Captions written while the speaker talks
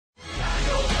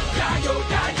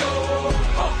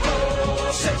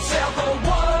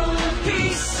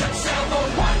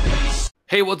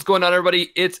Hey, what's going on, everybody?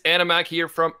 It's Animac here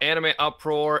from Anime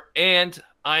Uproar, and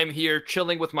I'm here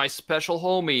chilling with my special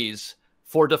homies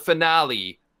for the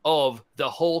finale of the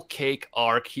whole cake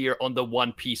arc here on the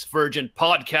One Piece Virgin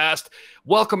podcast.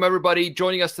 Welcome, everybody.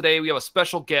 Joining us today, we have a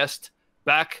special guest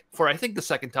back for, I think, the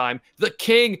second time, the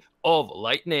King of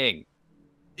Lightning.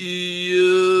 You,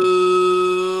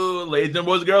 ladies and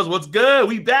boys and girls, what's good?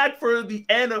 We back for the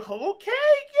end of whole cake,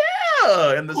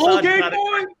 yeah, and the sun kind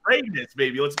of greatness,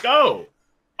 baby. Let's go.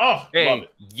 Oh, hey, love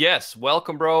it. Yes,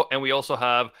 welcome, bro. And we also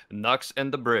have Nux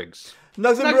and the Briggs.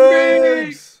 Nux and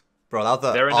Briggs! Bro, that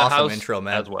was an awesome intro,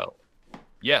 man. As well.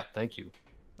 Yeah, thank you.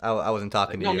 I wasn't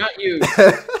talking to you. No, not you.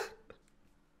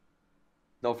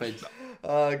 No offense.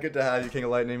 Good to have you, King of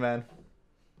Lightning, man.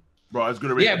 Bro, it's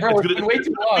gonna be it's been way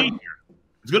too long.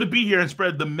 It's gonna be here and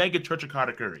spread the mega church of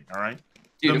Katakuri, all right?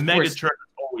 Dude, the mega church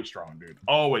is always strong, dude.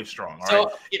 Always strong. All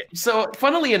right? So,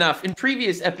 funnily enough, in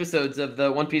previous episodes of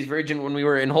the One Piece Virgin, when we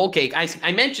were in Whole Cake,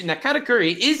 I mentioned that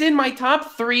Katakuri is in my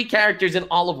top 3 characters in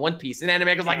all of One Piece. And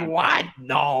Animac was like, what?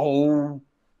 No.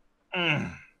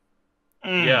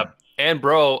 Yeah. And,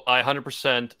 bro, I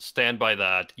 100% stand by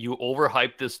that. You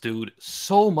overhyped this dude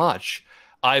so much.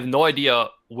 I have no idea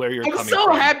where you're coming from. I'm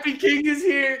so happy King is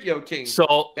here. Yo, King.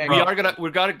 So we're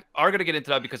gonna get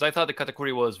into that because I thought the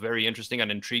Katakuri was very interesting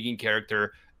and intriguing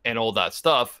character and all that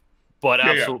stuff, but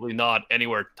absolutely not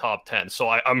anywhere top 10. So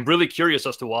I'm really curious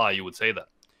as to why you would say that.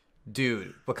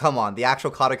 Dude, but come on, the actual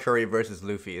Katakuri versus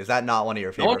Luffy, is that not one of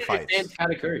your favorite fights?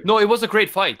 Katakuri. No, it was a great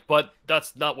fight, but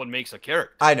that's not what makes a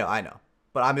character. I know.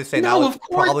 But I'm just saying that was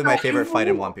probably my favorite fight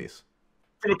in One Piece.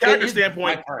 From a character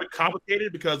standpoint, it's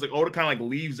complicated because like Oda kind of like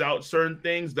leaves out certain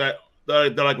things that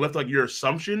like left like your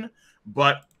assumption.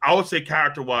 But I would say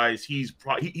character wise, he's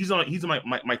in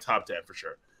my top 10 for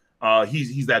sure.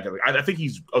 He's that good. I think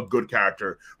he's a good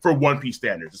character for One Piece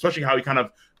standards, especially how he kind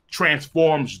of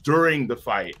transforms during the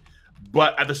fight.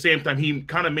 But at the same time, he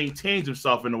kind of maintains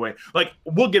himself in a way. Like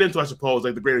we'll get into, I suppose,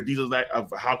 like the greater details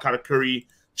of how Katakuri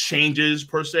changes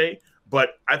per se.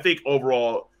 But I think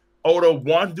overall, Oda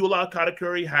wanted to do a lot of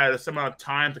Katakuri, had some amount of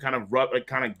time to kind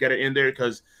of get it in there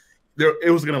because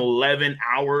it was like an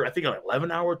 11-hour,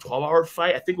 12-hour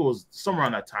fight. I think it was somewhere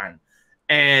on that time.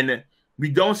 And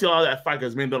we don't see a lot of that fight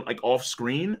because it's maybe done like off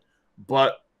screen.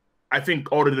 But I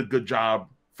think Oda did a good job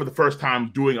for the first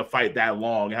time doing a fight that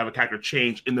long and have a character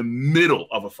change in the middle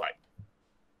of a fight.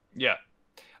 Yeah.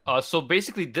 So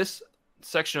basically this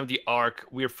section of the arc,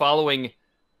 we're following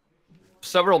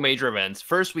several major events.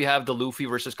 First, we have the Luffy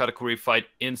versus Katakuri fight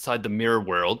inside the mirror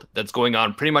world that's going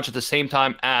on pretty much at the same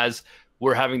time as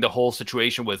we're having the whole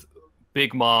situation with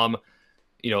Big Mom,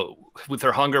 with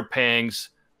her hunger pangs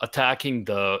attacking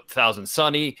the Thousand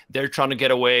Sunny. They're trying to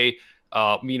get away.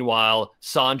 Meanwhile,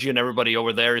 Sanji and everybody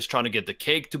over there is trying to get the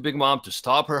cake to Big Mom to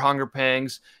stop her hunger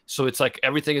pangs. So it's like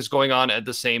everything is going on at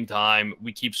the same time.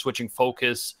 We keep switching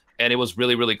focus, and it was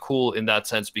really, really cool in that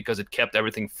sense because it kept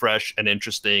everything fresh and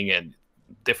interesting and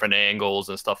different angles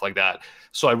and stuff like that.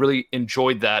 So I really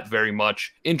enjoyed that very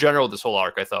much. In general, this whole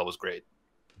arc I thought was great.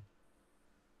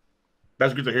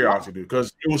 That's good to hear, honestly, dude,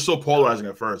 because it was so polarizing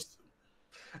at first.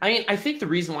 I think the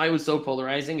reason why it was so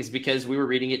polarizing is because we were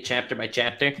reading it chapter by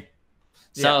chapter.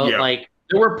 So like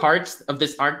there were parts of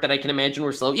this arc that I can imagine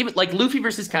were slow. Even like Luffy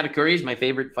versus Katakuri is my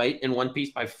favorite fight in One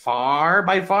Piece by far.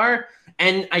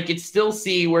 And I could still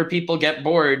see where people get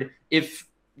bored if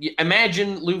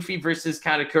imagine Luffy versus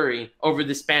Katakuri over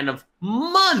the span of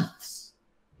months.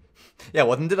 Yeah,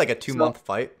 wasn't it like a 2-month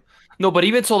fight? No, but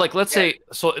even so, like, let's say,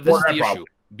 so this is the issue.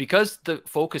 Because the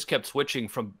focus kept switching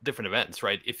from different events,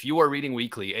 right? If you are reading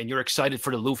weekly and you're excited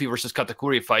for the Luffy versus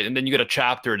Katakuri fight, and then you get a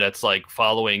chapter that's like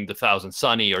following the Thousand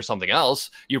Sunny or something else,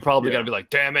 you're probably going to be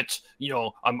like, damn it,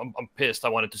 I'm pissed. I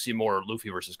wanted to see more Luffy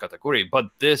versus Katakuri. But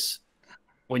this,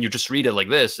 when you just read it like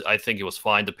this, I think it was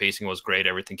fine. The pacing was great.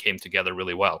 Everything came together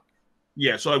really well.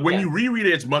 Yeah, so like when you reread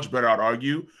it, it's much better, I'd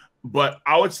argue. But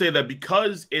I would say that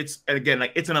because it's an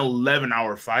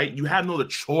 11-hour fight, you have no other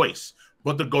choice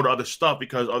but to go to other stuff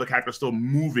because other characters are still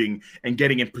moving and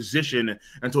getting in position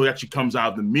until it actually comes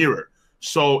out of the mirror.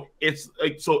 So it's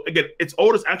like, it's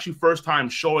Oda's actually first time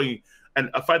showing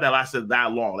a fight that lasted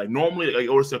that long. Like normally, like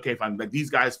Oda say, okay, fine, like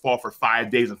these guys fall for 5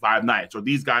 days and 5 nights, or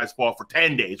these guys fall for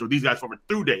 10 days, or these guys fall for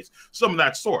 2 days, some of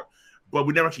that sort. But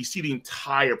we never actually see the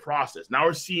entire process. Now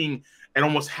we're seeing an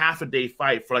almost half a day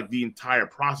fight for like the entire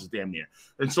process, damn near.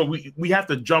 And so we have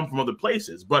to jump from other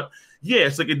places. But yeah,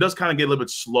 it's like it does kind of get a little bit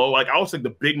slow. Like I always think the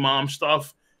Big Mom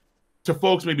stuff to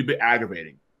folks may be a bit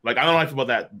aggravating. Like I don't know if about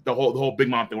that the whole Big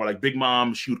Mom thing where like Big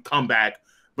Mom, she would come back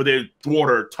but they thwart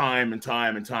her time and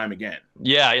time and time again.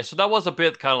 Yeah. So that was a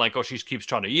bit kind of like, oh, she keeps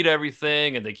trying to eat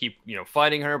everything, and they keep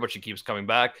fighting her, but she keeps coming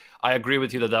back. I agree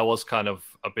with you that was kind of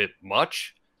a bit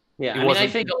much. Yeah, I mean, I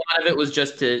think a lot of it was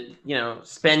just to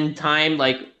spend time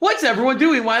like, what's everyone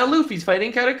doing while Luffy's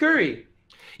fighting Katakuri?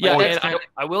 Yeah, and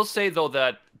I will say though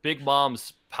that Big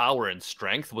Mom's power and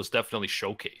strength was definitely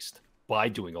showcased by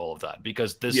doing all of that,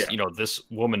 because this this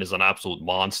woman is an absolute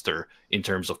monster in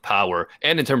terms of power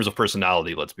and in terms of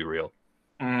personality. Let's be real.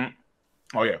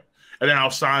 Oh yeah, and then how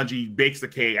Sanji bakes the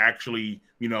cake actually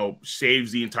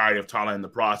saves the entirety of Tala in the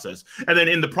process, and then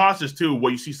in the process too,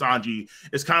 what you see Sanji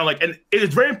is kind of like, and it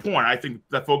is very important. I think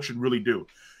that folks should really do.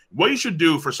 What you should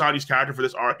do for Sanji's character for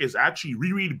this arc is actually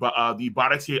reread the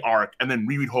Baratie arc and then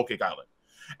reread Whole Cake Island.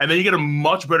 And then you get a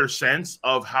much better sense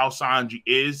of how Sanji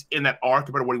is in that arc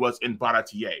compared to what he was in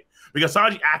Baratie. Because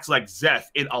Sanji acts like Zeph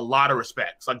in a lot of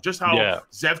respects. Like just how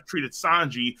Zeph treated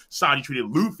Sanji treated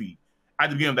Luffy at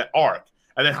the beginning of that arc.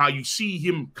 And then how you see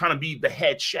him kind of be the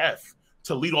head chef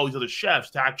to lead all these other chefs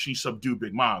to actually subdue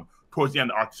Big Mom towards the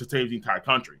end of the arc to save the entire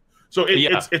country. So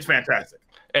it's fantastic.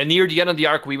 And near the end of the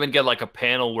arc, we even get like a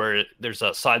panel where there's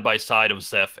a side-by-side of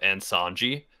Zeph and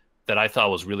Sanji that I thought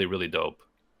was really, really dope.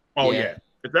 Oh, yeah.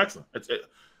 It's excellent.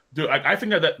 Dude, I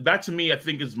think that to me, I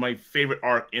think is my favorite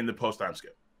arc in the post-time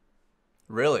skip.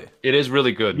 Really? It is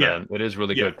really good, man. It is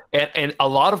really good. And a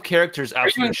lot of characters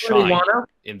absolutely shine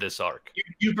in this arc.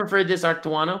 You prefer this arc to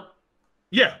Wano?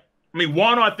 Yeah. I mean,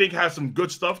 Wano, I think, has some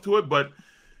good stuff to it, but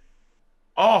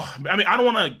I mean, I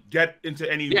don't want to get into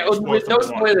any with no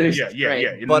spoilers.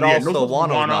 Yeah. But also,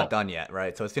 Wano's not done yet,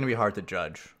 right? So it's going to be hard to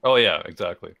judge. Oh, yeah,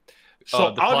 exactly.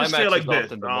 So the I'll just say it like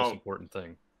this. The most important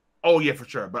thing. Oh, yeah, for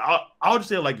sure. But I'll just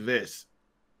say it like this.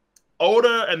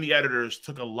 Oda and the editors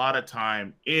took a lot of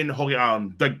time in Holy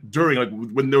Island,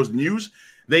 during when there was news,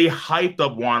 they hyped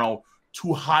up Wano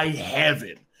to high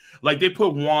heaven. Like they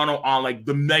put Wano on like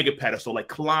the mega pedestal,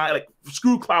 like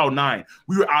screw Cloud 9.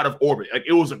 We were out of orbit. Like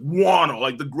it was like Wano,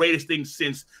 like the greatest thing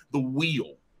since the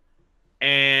wheel.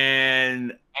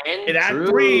 And in Act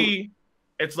 3,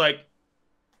 it's like,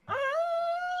 okay.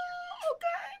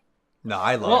 No,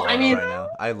 I love it right now.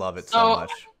 I love it so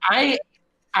much.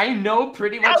 I know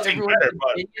pretty much everyone's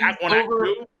opinion over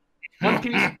One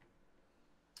Piece.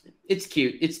 It's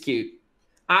cute. It's cute.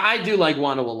 I do like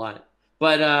Wano a lot,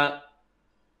 but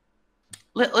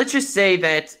let's just say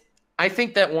that I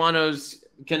think that Wano's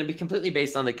going to be completely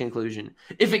based on the conclusion.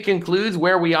 If it concludes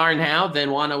where we are now, then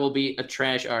Wano will be a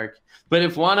trash arc. But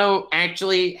if Wano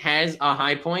actually has a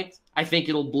high point, I think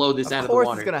it'll blow this out of the water. Of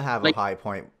course it's going to have a high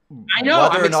point. I know.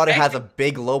 Whether or not it has a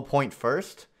big low point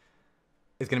first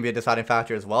is going to be a deciding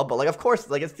factor as well. But like, of course,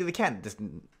 like they can't just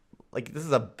like this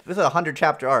is a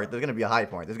 100-chapter arc. There's going to be a high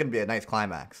point. There's going to be a nice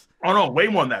climax. Oh no, way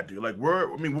more than that, dude. Like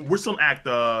we're still in Act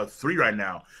 3 right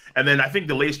now, and then I think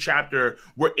the latest chapter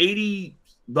we're 80.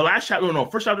 The last chapter,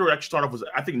 first chapter we actually started off was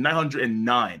I think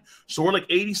 909. So we're like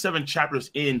 87 chapters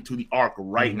into the arc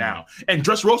right now, and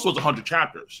Dressrosa was 100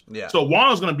 chapters. Yeah. So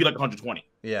Wano's going to be like 120.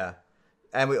 Yeah.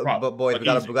 And but boys, we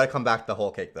gotta come back to the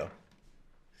Whole Cake though.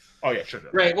 Oh yeah, sure.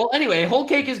 Right. Well, anyway, Whole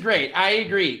Cake is great. I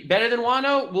agree. Better than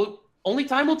Wano. Only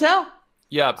time will tell.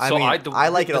 Yeah. So I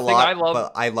like it a lot,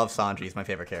 but I love Sanji. He's my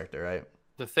favorite character, right?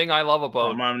 The thing I love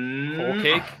about Whole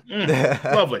Cake,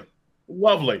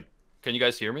 lovely. Can you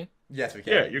guys hear me? Yes, we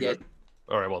can. Yeah, you're good.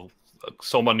 All right. Well,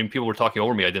 so many people were talking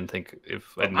over me. I didn't think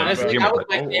honestly, that was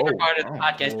my favorite part of the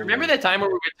podcast. Remember that time where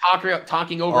we were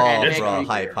talking over anime? Bro,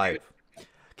 hype.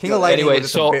 King of Lightning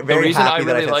was so very the reason happy I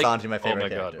really that I said like Sanji my favorite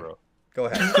God, character. bro. Go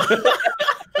ahead.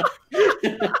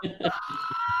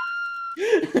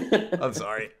 I'm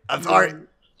sorry.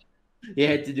 You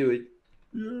had to do it.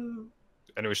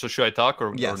 Anyway, so should I talk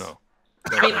or no?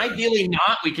 I mean, ideally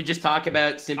not. We could just talk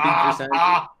about simping for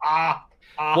Sanji.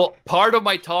 Well, part of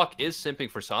my talk is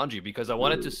simping for Sanji because I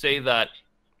wanted to say that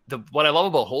what I love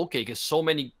about Whole Cake is so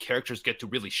many characters get to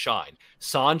really shine.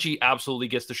 Sanji absolutely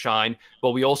gets to shine,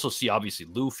 but we also see obviously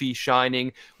Luffy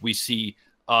shining. We see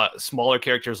smaller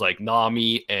characters like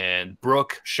Nami and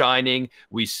Brook shining.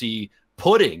 We see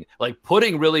Pudding. Like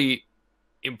Pudding really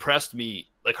impressed me,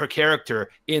 like her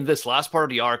character in this last part of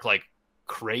the arc, like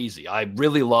crazy. I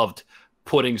really loved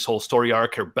Pudding's whole story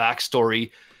arc, her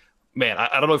backstory. Man,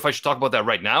 I don't know if I should talk about that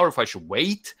right now or if I should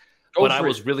wait. But I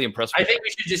was really impressed with I think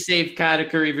we should just save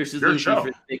Katakuri versus Luffy for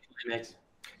the big climax.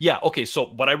 Yeah, okay. So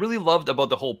what I really loved about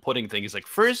the whole Pudding thing is like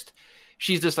first,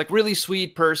 she's this like really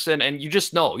sweet person, and you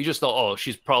just know, oh,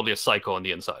 she's probably a psycho on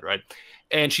the inside, right?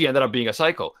 And she ended up being a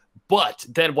psycho. But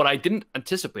then what I didn't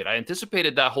anticipate, I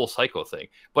anticipated that whole psycho thing,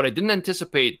 but I didn't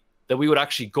anticipate that we would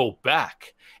actually go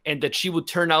back and that she would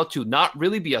turn out to not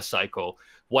really be a psycho.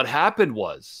 What happened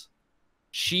was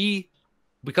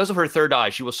because of her third eye,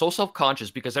 she was so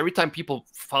self-conscious because every time people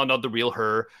found out the real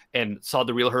her and saw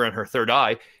the real her in her third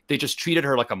eye, they just treated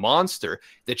her like a monster,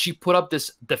 that she put up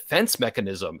this defense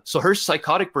mechanism. So her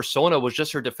psychotic persona was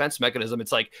just her defense mechanism.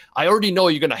 It's like, I already know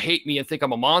you're going to hate me and think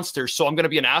I'm a monster, so I'm going to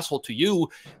be an asshole to you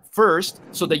first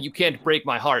so that you can't break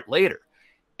my heart later.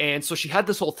 And so she had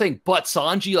this whole thing, but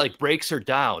Sanji like breaks her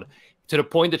down to the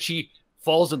point that she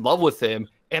falls in love with him.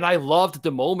 And I loved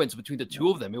the moments between the two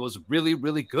of them. It was really,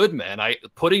 really good, man.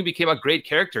 Pudding became a great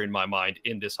character in my mind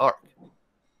in this arc.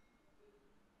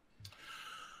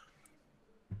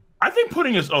 I think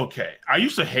Pudding is okay. I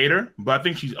used to hate her, but I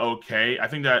think she's okay. I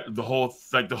think that the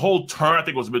whole turn, I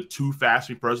think, was a bit too fast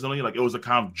for me personally. Like, it was a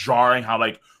kind of jarring how,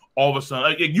 like, all of a sudden,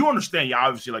 like, you understand, yeah,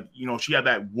 obviously, like, you know, she had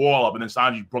that wall up and then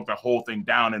Sanji broke that whole thing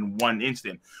down in one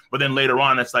instant. But then later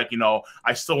on, it's like, you know,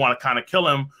 I still want to kind of kill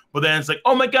him. But then it's like,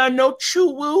 oh my God, no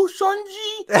Chu-Woo,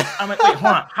 Sanji. I'm like, wait,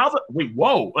 hold on. Wait,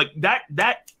 whoa. Like,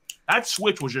 that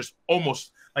switch was just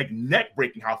almost like neck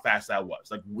breaking how fast that was.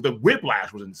 Like, the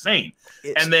whiplash was insane.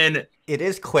 And then it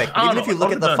is quick. Even if you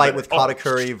look at the fight with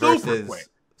Katakuri versus quick.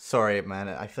 Sorry, man.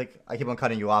 I think I keep on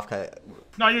cutting you off.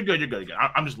 No, you're good. You're good.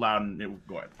 I'm just loud and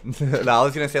go ahead. No, I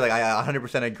was gonna say, like, I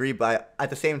 100% agree, but at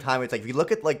the same time, it's like if you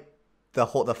look at like the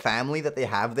family that they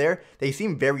have there, they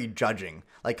seem very judging.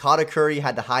 Like, Katakuri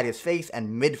had to hide his face,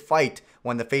 and mid-fight,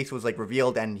 when the face was like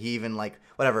revealed, and he even like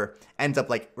whatever ends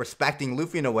up like respecting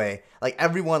Luffy in a way. Like,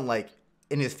 everyone like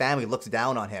in his family looks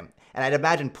down on him, and I'd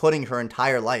imagine Pudding her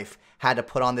entire life had to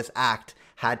put on this act,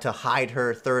 had to hide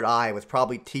her third eye, was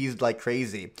probably teased like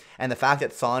crazy. And the fact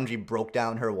that Sanji broke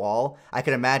down her wall, I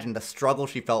can imagine the struggle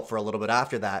she felt for a little bit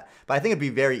after that. But I think it'd be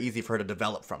very easy for her to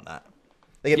develop from that.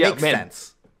 Like, it makes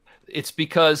sense. It's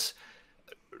because,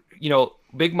 you know,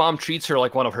 Big Mom treats her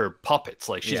like one of her puppets.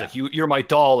 Like, she's like, you're my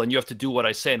doll and you have to do what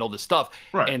I say and all this stuff.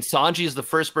 Right. And Sanji is the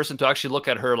first person to actually look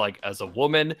at her like as a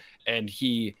woman, and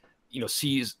he, you know,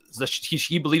 sees that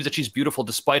he believes that she's beautiful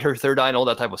despite her third eye and all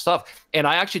that type of stuff. And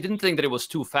I actually didn't think that it was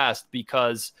too fast,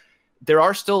 because there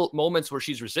are still moments where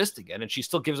she's resisting it, and she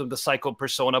still gives him the psycho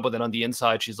persona, but then on the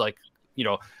inside, she's like, you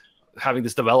know, having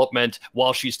this development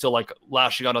while she's still like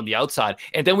lashing out on the outside.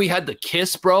 And then we had the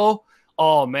kiss, bro.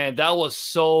 Oh man, that was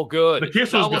so good. The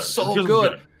kiss was so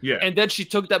good. Yeah. And then she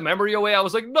took that memory away. I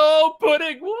was like, no,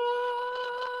 Pudding. What?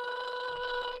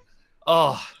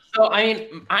 Oh. So, I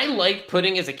mean, I like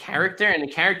Pudding as a character and the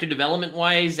character development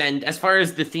wise, and as far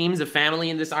as the themes of family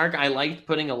in this arc, I liked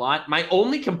Pudding a lot. My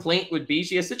only complaint would be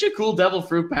she has such a cool devil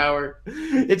fruit power.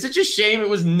 It's such a shame it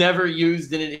was never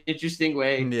used in an interesting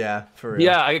way. Yeah, for real.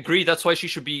 Yeah, I agree. That's why she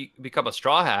should become a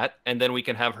Straw Hat, and then we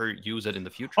can have her use it in the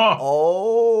future.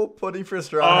 Oh, Pudding for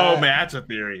Straw Hat. Oh man, that's a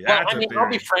theory. Well, I mean, I'll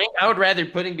be frank. I would rather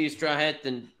Pudding be a Straw Hat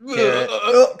than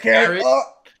Carrot.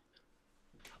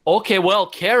 Okay, well,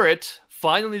 Carrot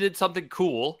finally did something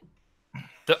cool.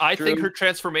 I think her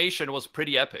transformation was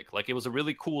pretty epic. Like, it was a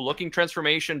really cool looking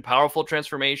transformation, powerful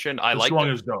transformation. I like it. The song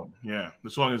is dope. Yeah,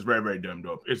 the song is very, very damn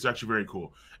dope. It's actually very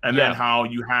cool. And then how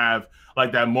you have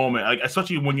like that moment, like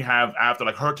especially when you have after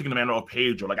like her taking the mantle of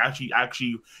Pedro, like actually,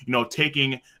 you know,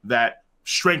 taking that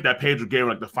strength that Pedro gave her,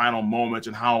 like the final moments,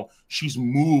 and how she's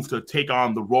moved to take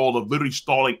on the role of literally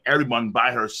stalling everyone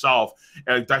by herself,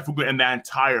 Daifuku and that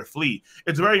entire fleet.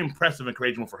 It's very impressive and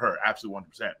courageous for her. Absolutely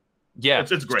 100%. Yeah,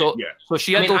 it's great. So, yeah. So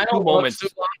she had those two moments.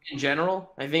 In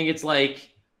general, I think it's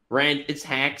like it's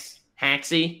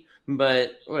hacksy,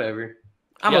 but whatever.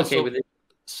 I'm okay with it.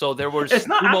 So there was it's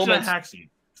not two moments. Hacksy.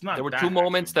 There were two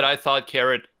moments that I thought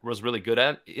Carrot was really good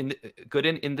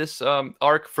in this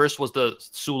arc. First was the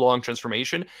Sulong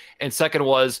transformation, and second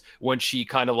was when she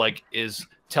kind of like is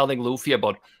telling Luffy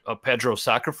about Pedro's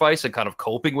sacrifice and kind of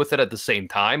coping with it at the same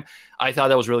time. I thought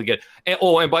that was really good. And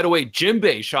and by the way,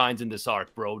 Jinbei shines in this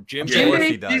arc, bro.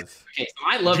 Jinbei does. Okay, so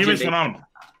I love Jinbei's phenomenal.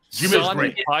 Jinbei's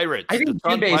great. Pirates. I think the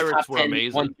Jinbei's Pirates top were 10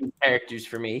 amazing. 1-2 characters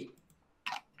for me.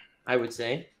 I would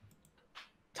say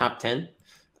top 10.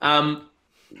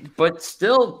 But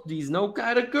still, he's no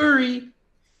Katakuri.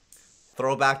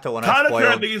 Throwback to when I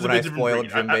spoiled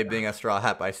Jinbei being a Straw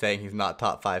Hat by saying he's not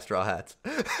top 5 Straw Hats.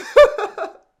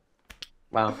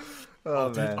 Wow.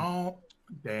 Oh man. Oh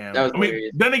damn. That was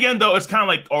then again though, it's kind of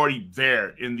like already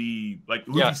there in the like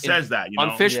Luffy says that, you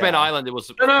know? On Fishman Island it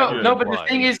was no, but the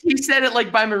thing is he said it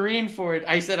like by Marineford.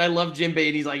 I said I love Jinbei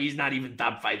and he's like he's not even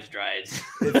top 5 strides.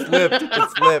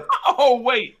 It's flipped. Oh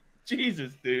wait.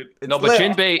 Jesus, dude. No, but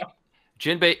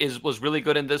Jinbei was really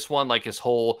good in this one, like his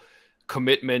whole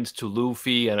commitment to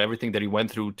Luffy and everything that he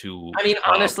went through to. I mean,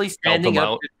 honestly, standing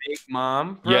up to Big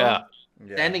Mom, bro, yeah,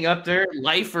 standing up there,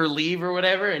 life or leave or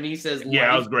whatever, and he says, "Yeah,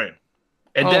 that was great."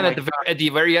 And then at the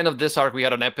very end of this arc, we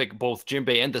had an epic. Both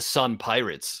Jinbei and the Sun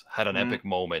Pirates had an epic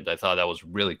moment. I thought that was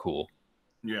really cool.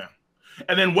 Yeah.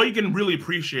 And then what you can really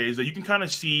appreciate is that you can kind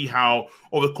of see how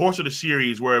over the course of the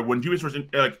series, where when Jinbei's first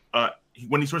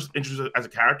when he's first introduced as a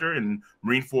character in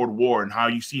Marineford War, and how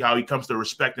you see how he comes to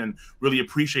respect and really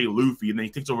appreciate Luffy, and then he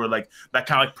takes over like that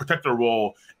kind of like protector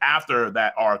role after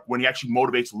that arc, when he actually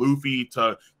motivates Luffy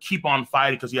to keep on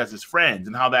fighting because he has his friends,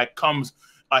 and how that comes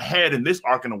ahead in this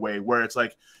arc in a way where it's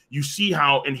like you see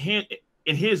how in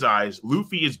his eyes,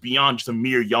 Luffy is beyond just a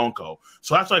mere Yonko.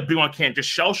 So that's why Big Mom can't just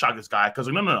shell shock this guy, because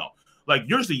like, no. Like,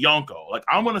 you're just a Yonko. Like,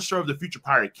 I'm going to serve the future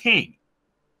pirate king.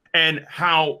 And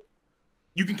how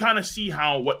you can kind of see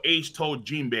how what Ace told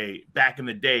Jinbei back in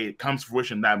the day comes to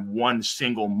fruition, that one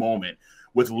single moment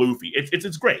with Luffy.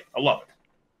 It's great. I love it.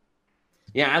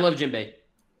 Yeah, I love Jinbei.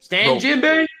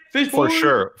 Jinbei!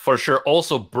 For sure.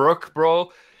 Also, Brook,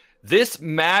 bro. This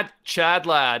mad Chad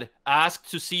lad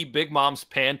asked to see Big Mom's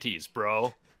panties,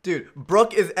 bro. Dude,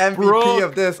 Brook is MVP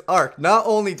of this arc. Not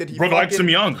only did he likes him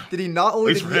young. Did he not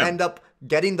only did he end up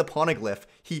getting the poneglyph,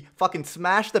 he fucking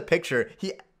smashed the picture.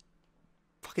 He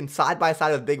fucking side by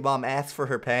side with Big Mom asked for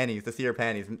her panties, to see her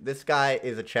panties. This guy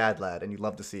is a Chad lad, and you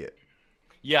love to see it.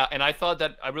 Yeah, and I thought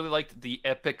that I really liked the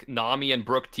epic Nami and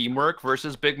Brook teamwork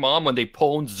versus Big Mom when they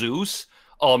pwned Zeus.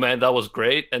 Oh man, that was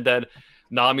great. And then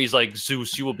Nami's like,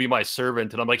 Zeus, you will be my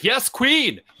servant. And I'm like, yes,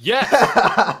 queen!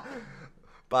 Yes!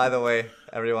 By the way,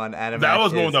 everyone,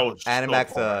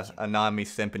 Animax a Nami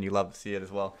simp, and you love to see it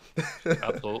as well.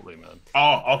 Absolutely, man.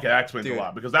 Oh, okay, that explains a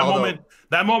lot, because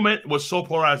that moment was so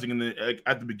polarizing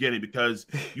at the beginning, because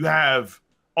you have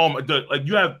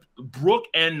Brook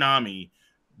and Nami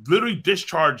literally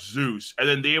discharge Zeus, and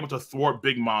then they're able to thwart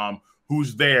Big Mom,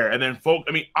 who's there, and then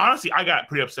honestly, I got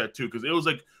pretty upset too, because it was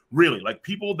like, really, like,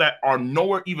 people that are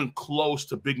nowhere even close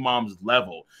to Big Mom's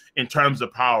level in terms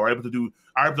of power are able to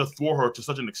thwart her to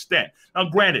such an extent. Now,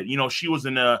 granted, she was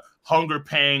in a hunger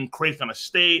pang, crazy kind of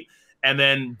state, and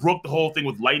then broke the whole thing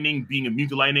with lightning, being immune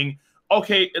to lightning.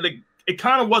 Okay, it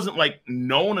kind of wasn't like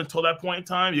known until that point in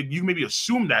time. You maybe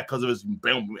assume that because of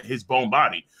his bone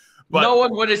body. But no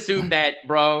one would assume that,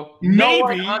 bro. Maybe, no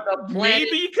one on the planet.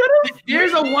 Maybe you could have.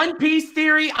 There's a One Piece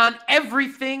theory on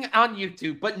everything on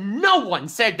YouTube, but no one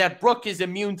said that Brook is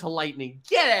immune to lightning.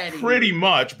 Get out of here. Pretty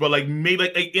much, but maybe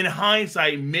in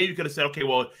hindsight, maybe you could have said, okay,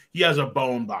 well, he has a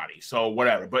bone body, so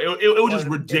whatever. But it was just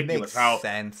ridiculous. It makes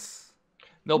sense.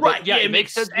 No, but right, yeah, it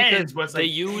makes sense because they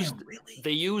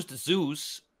used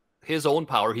Zeus, his own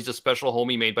power. He's a special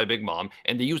homie made by Big Mom,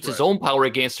 and they used his own power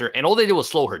against her, and all they did was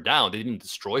slow her down. They didn't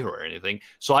destroy her or anything.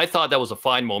 So I thought that was a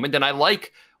fine moment, and I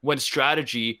like when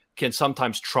strategy can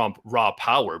sometimes trump raw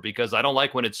power, because I don't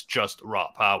like when it's just raw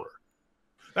power.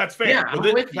 That's fair. Yeah,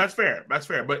 that's fair. That's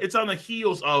fair. But it's on the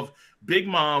heels of Big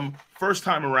Mom, first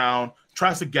time around,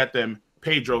 tries to get them.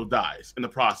 Pedro dies in the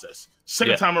process.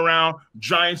 Second time around,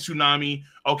 giant tsunami.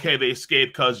 Okay, they escape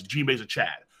because Jinbei's a Chad.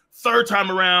 Third time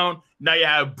around, now you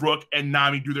have Brook and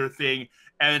Nami do their thing,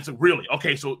 and it's really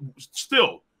okay. So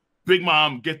still, Big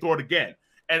Mom get thwarted again,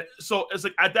 and so it's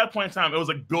like at that point in time, it was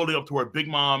like building up to where Big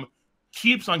Mom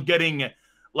keeps on getting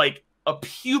like a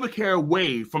pubic hair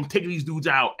away from taking these dudes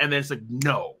out, and then it's like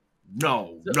no.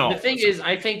 The thing is,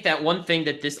 I think that one thing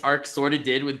that this arc sort of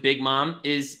did with Big Mom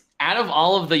is, out of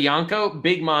all of the Yonko,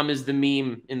 Big Mom is the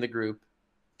meme in the group.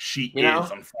 She is,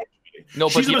 unfortunately. No,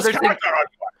 but she's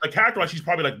character-wise, she's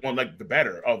probably like the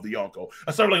better of the Yonko.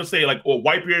 Aside from let's say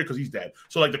Whitebeard because he's dead.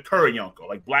 So like the current Yonko,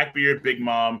 like Blackbeard, Big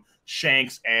Mom,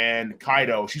 Shanks, and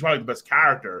Kaido. She's probably the best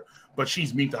character, but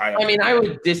she's mean to high. I mean, I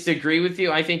would disagree with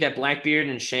you. I think that Blackbeard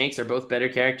and Shanks are both better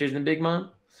characters than Big Mom.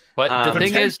 But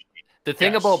the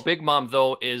thing about Big Mom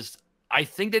though is, I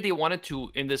think that they wanted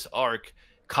to in this arc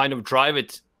kind of drive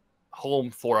it home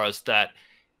for us that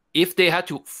if they had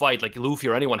to fight, like Luffy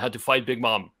or anyone had to fight Big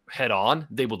Mom head on,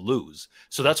 they would lose.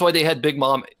 So that's why they had Big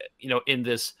Mom, in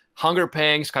this hunger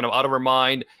pangs, kind of out of her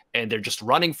mind, and they're just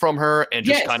running from her and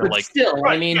just kind of like. Still,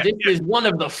 I mean, this is one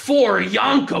of the 4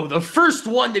 Yonko, the first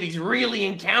one that he's really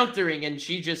encountering, and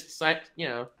she just,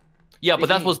 Yeah, but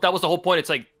that was the whole point. It's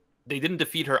like they didn't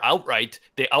defeat her outright;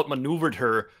 they outmaneuvered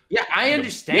her. Yeah, I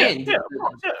understand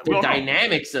the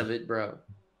dynamics of it, bro.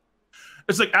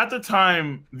 It's like at the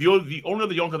time, the only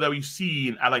other Yonko that we've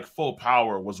seen at full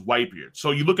power was Whitebeard.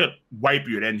 So you look at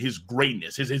Whitebeard and his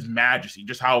greatness, his majesty,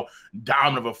 just how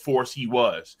dominant of a force he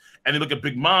was. And then look at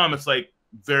Big Mom, it's like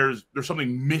there's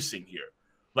something missing here.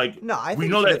 Like, no, I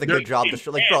think she did a good job.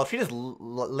 Bro, if she just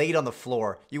laid on the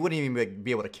floor, you wouldn't even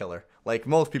be able to kill her. Like,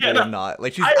 most people would not.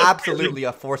 Like, she's absolutely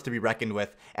a force to be reckoned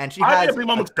with, and she has Big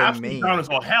Mom was absolutely down as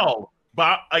all hell.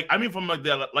 But I mean, from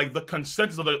the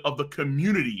consensus of the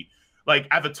community. like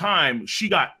at the time, she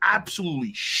got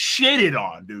absolutely shitted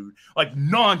on, dude. Like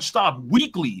nonstop,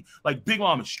 weekly. Like Big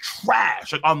Mom is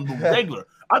trash, like on the regular.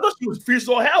 I thought she was fierce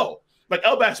as hell. Like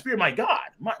Elbaf Spear, my God,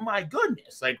 my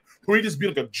goodness. Like for me just be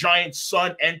like a giant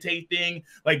sun Entei thing,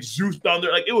 like Zeus Thunder,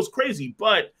 like it was crazy.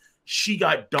 But she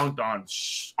got dunked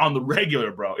on the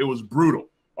regular, bro. It was brutal.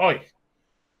 Oh yeah.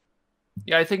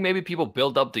 Yeah, I think maybe people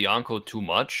build up the Yonko too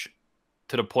much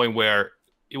to the point where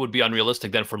it would be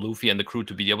unrealistic then for Luffy and the crew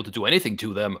to be able to do anything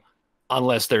to them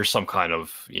unless there's some kind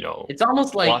of, it's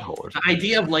almost like the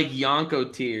idea of like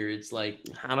Yonko tier. It's like,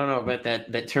 I don't know about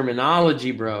that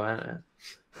terminology, bro.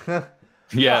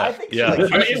 Yeah, I think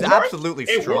she's absolutely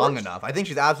strong enough. I think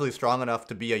she's absolutely strong enough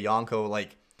to be a Yonko,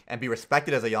 like, and be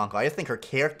respected as a Yonko. I just think her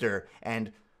character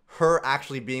and her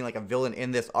actually being like a villain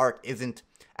in this arc isn't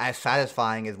as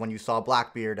satisfying as when you saw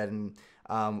Blackbeard and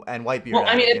Whitebeard. Well,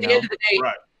 I mean, at the end of the day,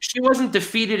 she wasn't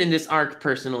defeated in this arc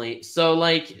personally, so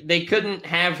like they couldn't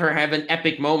have her have an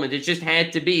epic moment. It just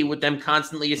had to be with them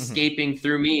constantly escaping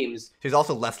through memes. She's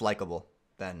also less likable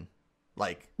than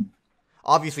like.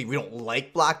 Obviously, we don't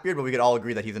like Blackbeard, but we could all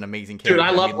agree that he's an amazing character. Dude,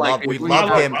 I love Blackbeard. We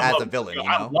love him as a villain.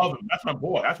 I love him. That's my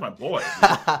boy. That's my boy.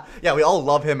 Yeah, we all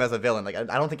love him as a villain. Like, I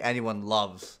don't think anyone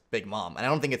loves Big Mom, and I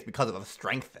don't think it's because of a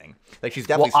strength thing. Like, she's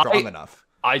definitely strong enough.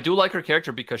 I do like her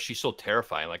character because she's so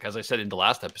terrifying. Like, as I said in the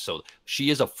last episode, she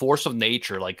is a force of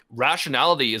nature. Like,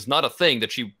 rationality is not a thing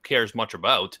that she cares much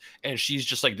about, and she's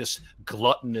just like this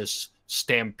gluttonous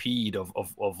stampede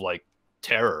of like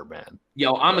terror, man.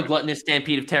 Yo, I'm a gluttonous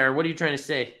stampede of terror. What are you trying to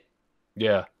say?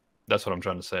 Yeah, that's what I'm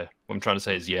trying to say. What I'm trying to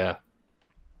say is yeah.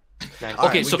 Nice.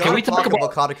 Okay, so can we talk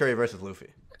about Katakuri versus Luffy?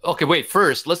 Okay, wait.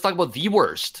 First, let's talk about the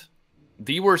worst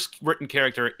written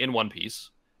character in One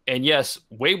Piece, and yes,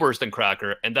 way worse than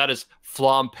Cracker, and that is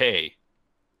Flampe.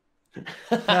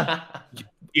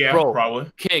 Yeah, bro,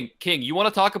 probably. King, you want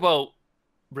to talk about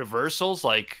reversals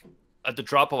like at the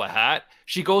drop of a hat?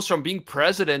 She goes from being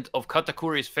president of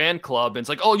Katakuri's fan club, and it's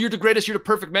like, oh, you're the greatest, you're the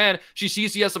perfect man. She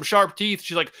sees he has some sharp teeth.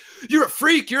 She's like, you're a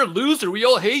freak, you're a loser, we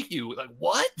all hate you. Like,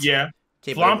 what? Yeah.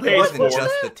 Flampe wasn't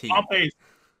just the teeth.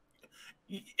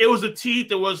 It was the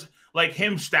teeth. It was like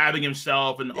him stabbing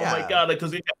himself, and oh my God, like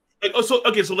because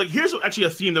here's actually a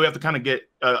theme that we have to kind of get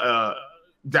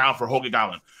down for Hogan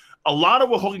Island. A lot of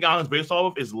what Hogan Island is based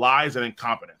off of is lies and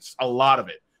incompetence. A lot of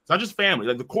it. It's not just family.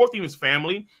 Like the core theme is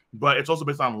family, but it's also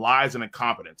based on lies and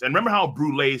incompetence. And remember how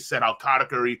Brule said how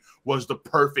Katakuri was the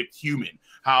perfect human.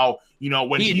 How,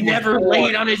 when he never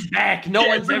laid on his back. No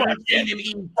one's ever seen him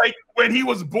eat. Like when he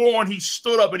was born, he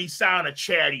stood up and he sat on a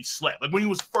chair and he slept. Like when he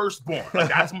was first born. Like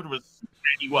that's how much of a man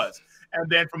he was. And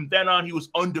then from then on, he was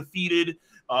undefeated.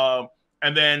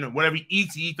 And then whenever he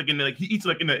eats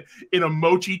in a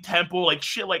mochi temple, like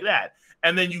shit like that.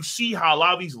 And then you see how a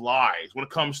lot of these lies, when it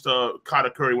comes to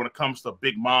Katakuri, when it comes to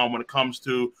Big Mom, when it comes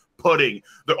to Pudding,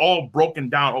 they're all broken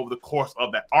down over the course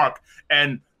of that arc.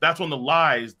 And that's when the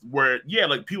lies where,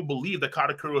 like people believe that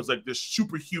Katakuri was like this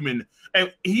superhuman,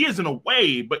 and he is in a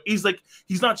way, but he's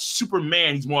not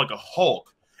Superman. He's more like a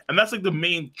Hulk. And that's like the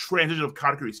main transition of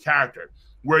Katakuri's character,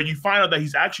 where you find out that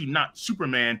he's actually not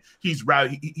Superman. He's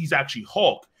actually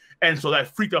Hulk. And so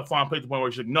that freaked out Flampe to the point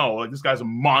where she's like, no, like this guy's a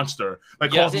monster.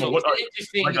 Like calls him an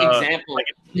interesting example. Like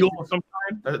an eel or some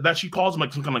kind. That she calls him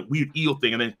like some kind of like weird eel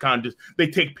thing, and then kind of just they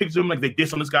take pictures of him like they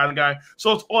diss on this guy and the guy.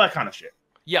 So it's all that kind of shit.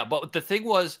 Yeah, but the thing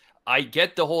was, I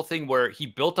get the whole thing where he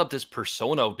built up this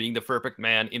persona of being the perfect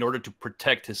man in order to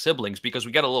protect his siblings, because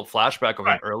we got a little flashback of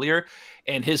him earlier,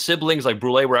 and his siblings like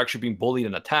Brule were actually being bullied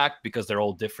and attacked because they're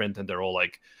all different and they're all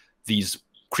like these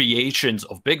creations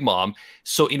of Big Mom.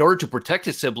 So in order to protect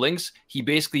his siblings, he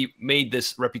basically made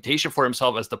this reputation for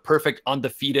himself as the perfect,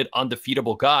 undefeated,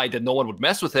 undefeatable guy that no one would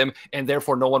mess with him, and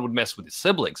therefore no one would mess with his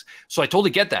siblings. So I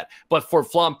totally get that. But for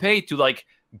Flampe to like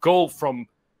go from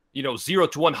 0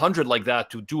 to 100 like that,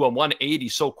 to do a 180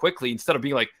 so quickly, instead of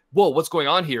being like, whoa, what's going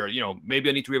on here? Maybe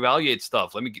I need to reevaluate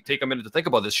stuff. Let me take a minute to think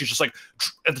about this. She's just like,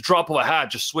 at the drop of a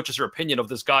hat, just switches her opinion of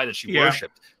this guy that she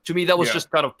worshipped. To me, that was just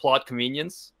kind of plot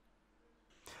convenience.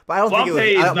 But I don't think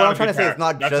it was. What I'm trying to say is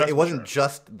not just. It wasn't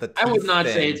just the teeth. I would not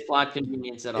say it's plot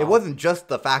convenience at all. It wasn't just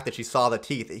the fact that she saw the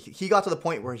teeth. He got to the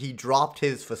point where he dropped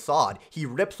his facade. He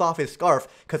rips off his scarf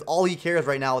because all he cares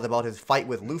right now is about his fight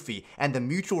with Luffy and the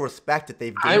mutual respect that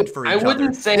they've gained for each other. I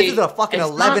wouldn't say this is a fucking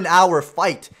 11-hour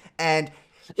fight, and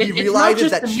he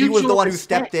realizes that she was the one who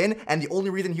stepped in, and the only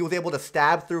reason he was able to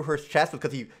stab through her chest was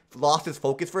because he lost his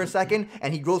focus for a second,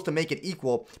 and he goes to make it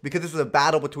equal because this is a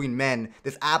battle between men,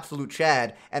 this absolute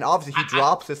Chad, and obviously he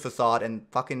drops his facade, and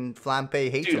fucking Flampe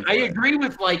hates him. I agree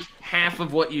with like half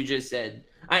of what you just said.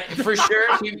 For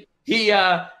sure, he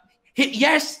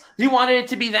Yes, he wanted it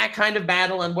to be that kind of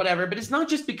battle and whatever, but it's not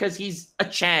just because he's a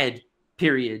Chad,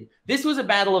 period. This was a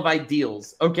battle of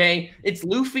ideals, okay? It's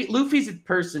Luffy. Luffy's a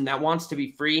person that wants to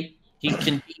be free. He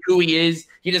can be who he is.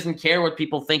 He doesn't care what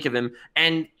people think of him.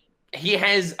 And he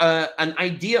has an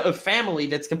idea of family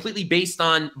that's completely based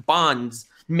on bonds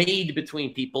made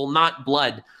between people, not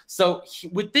blood. So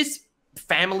with this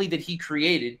family that he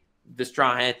created, the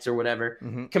Straw Hats or whatever,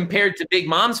 compared to Big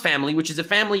Mom's family, which is a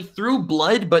family through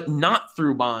blood but not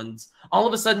through bonds, all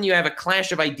of a sudden you have a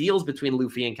clash of ideals between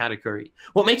Luffy and Katakuri.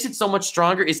 What makes it so much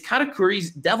stronger is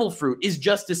Katakuri's devil fruit is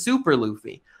just a super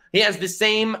Luffy. He has the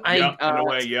same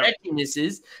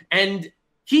weaknesses, and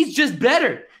he's just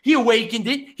better. He awakened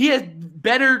it. He has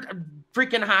better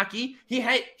freaking hockey.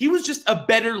 He was just a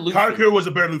better Luffy. Katakuri was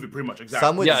a better Luffy, pretty much. Exactly.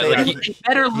 Some would say he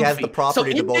has the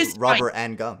properties of both rubber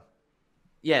and gum.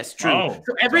 Yes, true. Oh,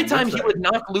 so every time he would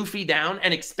knock Luffy down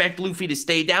and expect Luffy to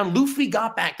stay down, Luffy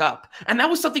got back up. And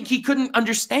that was something he couldn't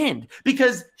understand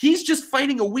because he's just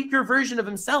fighting a weaker version of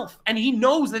himself. And he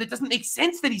knows that it doesn't make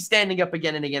sense that he's standing up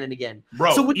again and again and again.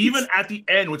 Bro, so even at the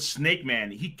end with Snake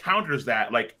Man, he counters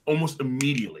that like almost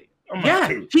immediately.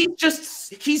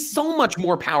 He's so much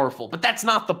more powerful, but that's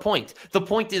not the point. The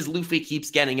point is Luffy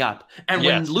keeps getting up. And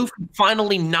when Luffy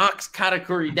finally knocks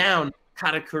Katakuri down,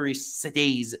 Katakuri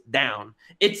stays down.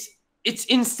 It's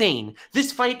insane.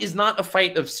 This fight is not a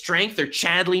fight of strength or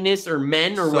chadliness or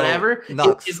men or whatever.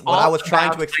 I was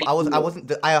trying to explain.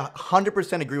 I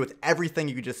 100% agree with everything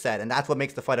you just said, and that's what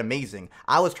makes the fight amazing.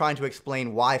 I was trying to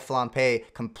explain why Flampe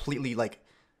completely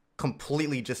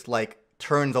just like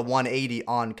turns a 180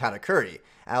 on Katakuri.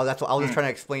 That's what I was just trying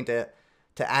to explain to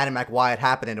Animac why it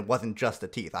happened, and it wasn't just the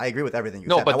teeth. I agree with everything you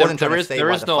said. But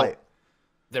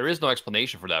there is no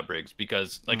explanation for that, Briggs,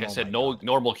 because like I said, no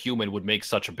normal human would make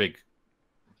such a big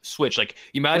switch. Like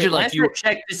imagine like you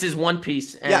check this is One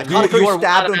Piece. And Katakuri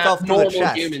stabbed himself through the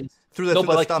chest. Through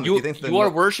the stomach. You are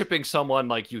worshiping someone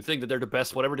like you think that they're the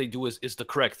best. Whatever they do is the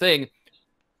correct thing.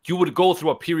 You would go through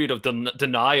a period of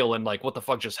denial and like, what the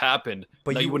fuck just happened?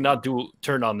 But you would not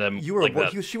turn on them.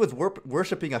 She was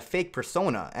worshiping a fake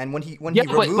persona, and when he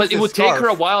but it would take her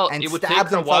a while. It would take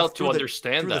her a while to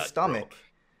understand that. The stomach. Bro.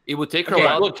 It would take her a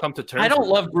while to come to terms. I don't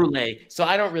love Brûlée, so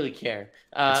I don't really care.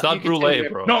 It's not Brûlée,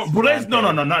 bro. No, Brûlée's not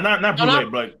Brûlée,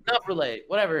 bro. Not Brûlée.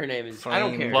 Whatever her name is, I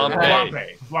don't care.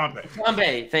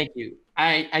 Flampe. Thank you.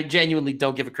 I genuinely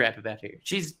don't give a crap about her.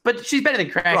 She's better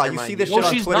than Cracker. Bro, you see this shit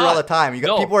on Twitter all the time.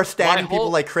 People are standing people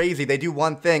like crazy. They do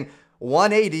one thing,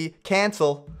 180,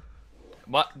 cancel.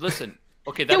 Listen.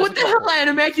 Okay, what the hell,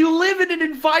 Animac? You live in an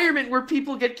environment where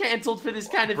people get canceled for this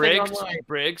kind of thing online.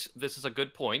 Briggs, this is a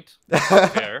good point.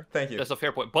 Fair. Thank you. That's a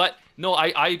fair point. But no,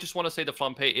 I just want to say the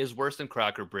Flampe is worse than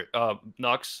Cracker.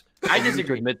 Nux. I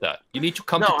disagree. Admit that. You need to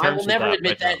come to terms with that. No, I will never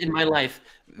admit that in my life.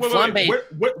 Wait,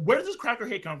 where does this Cracker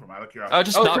hate come from? Out of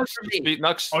curiosity.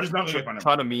 Nux. Just Nux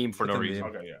trying to meme for no reason.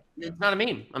 Okay, yeah. It's not a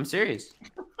meme. I'm serious.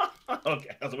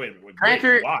 Okay, that's wait.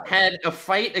 Cracker had a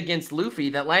fight against Luffy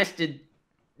that lasted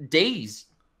days.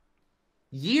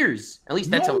 Years. At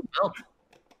least that's how it felt.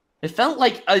 It felt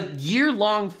like a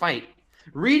year-long fight.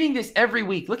 Reading this every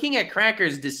week, looking at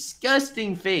Cracker's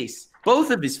disgusting face,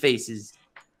 both of his faces.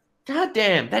 God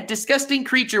damn, that disgusting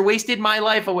creature wasted my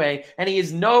life away, and he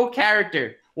is no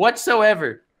character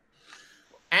whatsoever.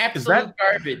 Absolute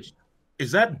garbage.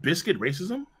 Is that biscuit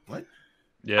racism? What?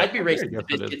 Yeah, I'd be racist to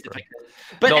biscuits if I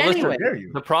could. But anyway,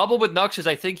 the problem with Nux is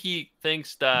I think he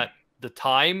thinks that the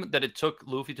time that it took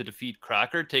Luffy to defeat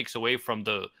Cracker takes away from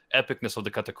the epicness of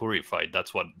the Katakuri fight.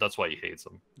 That's why he hates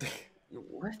him.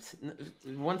 What?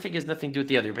 One thing has nothing to do with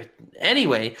the other. But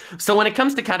anyway, so when it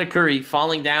comes to Katakuri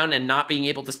falling down and not being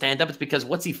able to stand up, it's because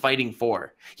what's he fighting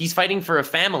for? He's fighting for a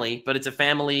family, but it's a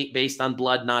family based on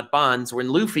blood, not bonds. When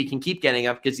Luffy can keep getting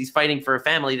up because he's fighting for a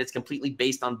family that's completely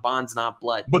based on bonds, not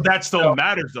blood. But that still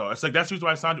matters, though. It's like that's the reason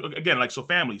why Sanji, again, like so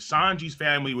family. Sanji's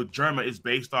family with Germa is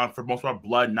based on, for most part,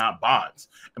 blood, not bonds.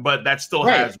 But that still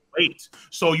has weight.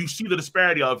 So you see the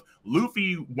disparity of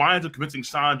Luffy winds up convincing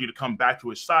Sanji to come back to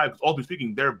his side because ultimately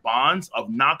speaking, their bonds of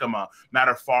Nakama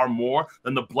matter far more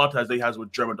than the blood ties they has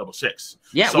with German 66.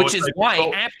 Yeah, so which is like, why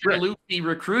after Luffy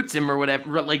recruits him or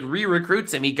whatever, like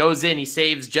re-recruits him, he goes in, he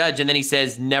saves Judge, and then he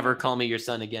says, "Never call me your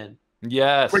son again."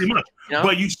 Yes, pretty much. You know?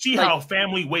 But you see how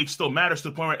family weight still matters to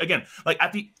the point where, again, like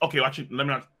at the actually, let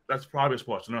me not. That's probably a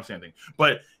spoiler, so I'm not saying anything.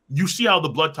 But you see how the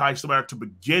blood ties still matter to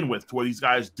begin with, to where these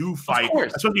guys do fight,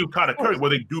 especially with Katakuri, where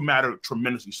they do matter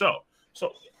tremendously. So.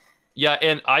 Yeah,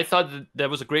 and I thought that there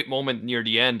was a great moment near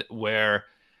the end where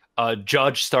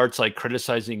Judge starts like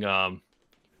criticizing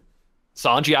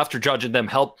Sanji after Judge and them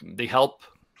help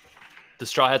the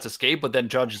Straw Hats escape, but then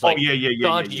Judge is like,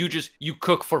 Sanji, you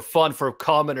cook for fun for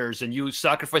commoners and you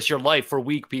sacrifice your life for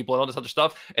weak people and all this other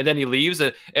stuff. And then he leaves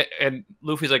and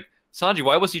Luffy's like, Sanji,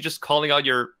 why was he just calling out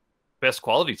your best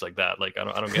qualities like that? Like, I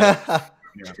don't get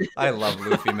it. I love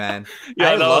Luffy, man.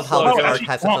 I love how this arc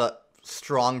has such a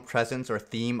strong presence or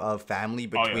theme of family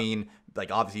between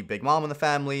like obviously Big Mom and the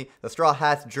family, the Straw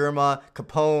Hats, Germa,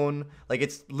 Capone. Like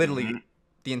it's literally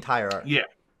the entire arc.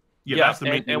 Yeah, that's the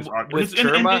main thing. With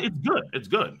Germa, it's good. It's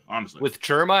good, honestly. With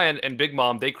Germa and Big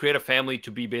Mom, they create a family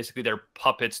to be basically their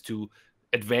puppets to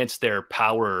advance their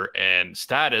power and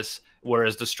status,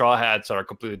 whereas the Straw Hats are a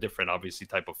completely different, obviously,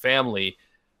 type of family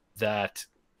that,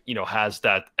 you know, has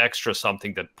that extra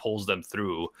something that pulls them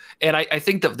through. And I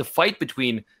think the fight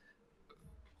between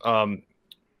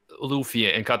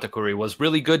Luffy and Katakuri was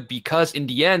really good because in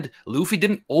the end, Luffy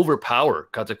didn't overpower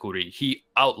Katakuri. He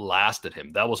outlasted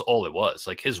him. That was all it was.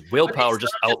 Like his willpower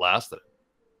just outlasted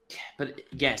him. But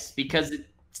yes, because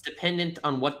it's dependent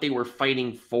on what they were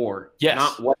fighting for, yes,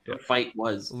 not what the fight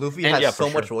was. Luffy has so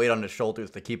much weight on his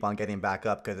shoulders to keep on getting back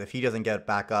up, because if he doesn't get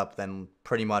back up, then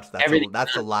pretty much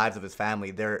that's the lives of his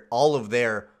family. All of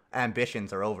their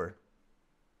ambitions are over.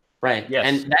 Right. Yes.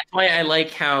 And that's why I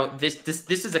like how this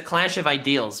is a clash of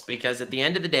ideals, because at the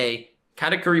end of the day,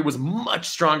 Katakuri was much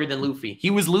stronger than Luffy.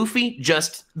 He was Luffy,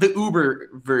 just the Uber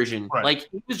version. Right. Like,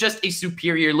 he was just a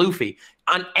superior Luffy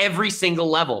on every single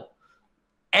level.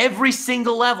 Every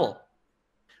single level.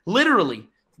 Literally.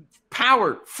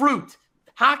 Power, fruit,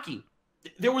 hockey.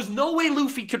 There was no way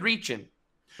Luffy could reach him.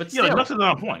 But still. Yeah, like, that's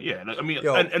on point. Yeah. I mean,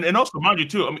 and also, mind you,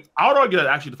 too, I mean, I would argue that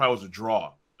actually the fight was a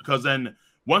draw, because then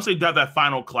once they have that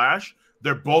final clash,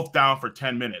 they're both down for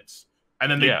 10 minutes.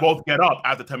 And then they both get up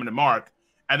at the 10-minute mark,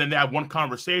 and then they have one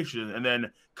conversation, and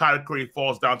then Katakuri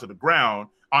falls down to the ground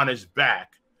on his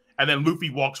back, and then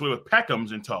Luffy walks away with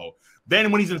Peckham's in tow.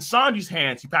 Then when he's in Sanji's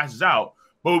hands, he passes out.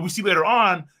 But what we see later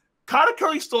on,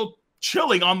 Katakuri's still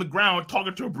chilling on the ground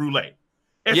talking to a brulee.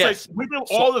 It's like, with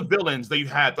all the villains that you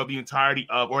had throughout the entirety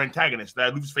of, or antagonists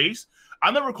that Luffy's face,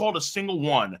 I never recalled a single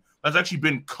one that's actually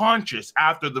been conscious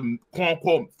after the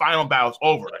quote-unquote final battle's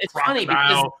over. It's funny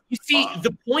because you see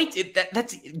the point.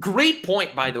 That's a great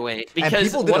point, by the way. Because and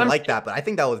people didn't like that, but I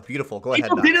think that was beautiful. Go ahead.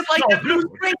 People didn't like that, but it was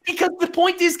great because the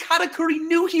point is Katakuri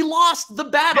knew he lost the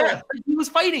battle that he was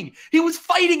fighting. He was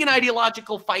fighting an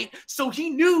ideological fight, so he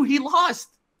knew he lost.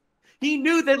 He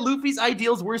knew that Luffy's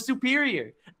ideals were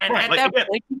superior. And at that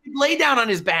point, he could lay down on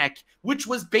his back, which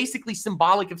was basically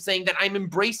symbolic of saying that I'm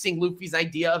embracing Luffy's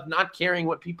idea of not caring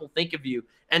what people think of you.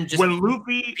 And just when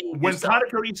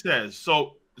Katakuri says,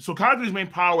 so Katakuri's main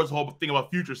power was the whole thing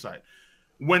about future sight.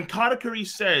 When Katakuri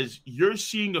says, you're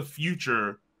seeing a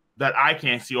future that I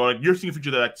can't see, or like, you're seeing a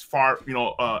future that's far,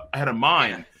 ahead of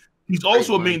mine, he's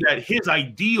also admitting that his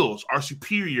ideals are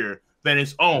superior than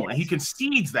his own, and he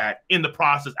concedes that in the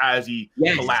process as he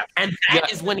collapses. And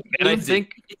that is when he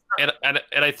and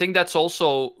I think that's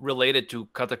also related to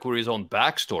Katakuri's own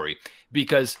backstory,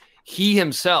 because he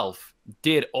himself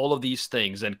did all of these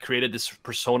things and created this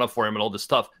persona for him and all this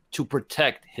stuff to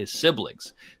protect his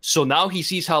siblings. So now he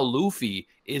sees how Luffy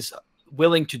is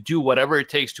willing to do whatever it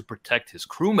takes to protect his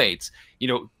crewmates,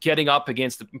 getting up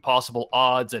against the impossible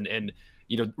odds and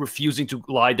refusing to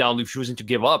lie down, refusing to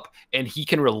give up. And he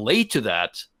can relate to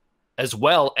that as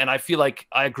well. And I feel like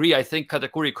I agree. I think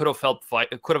Katakuri could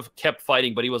have kept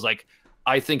fighting, but he was like,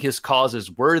 I think his cause is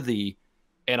worthy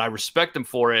and I respect him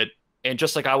for it. And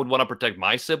just like I would want to protect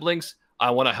my siblings,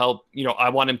 I want to help, I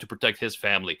want him to protect his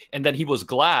family. And then he was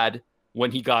glad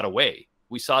when he got away.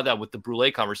 We saw that with the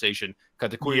Brûlé conversation.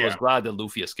 Katakuri was glad that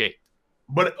Luffy escaped.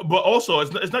 But also,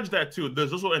 it's not just that too.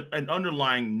 There's also an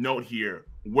underlying note here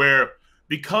where,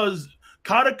 because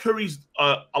Katakuri's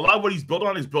a lot of what he's built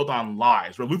on is built on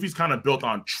lies, where Luffy's kind of built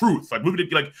on truth. Like Luffy,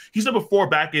 like he said before,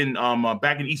 back in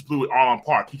East Blue with Arlong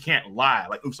Park, he can't lie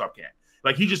like Usopp can.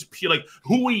 Like he just like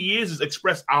who he is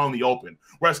expressed out in the open.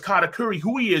 Whereas Katakuri,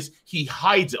 who he is, he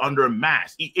hides it under a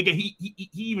mask. He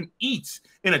even eats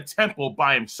in a temple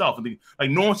by himself. And like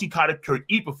no one's seen Katakuri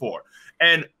eat before.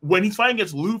 And when he's fighting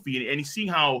against Luffy and he's seeing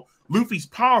how Luffy's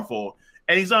powerful,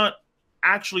 and he's not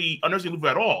actually understanding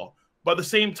Luffy at all. But at the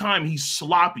same time, he's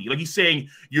sloppy. Like he's saying,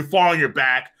 you're falling on your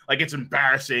back, like it's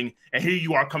embarrassing. And here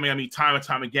you are coming at me time and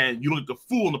time again. You look like a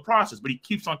fool in the process, but he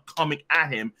keeps on coming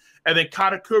at him. And then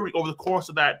Katakuri, over the course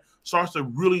of that, starts to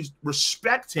really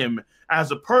respect him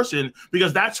as a person,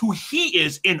 because that's who he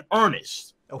is in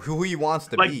earnest. Who he wants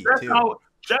to be, too.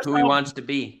 Who he wants to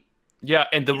be. Yeah,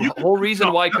 and the whole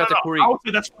reason why Katakuri... I would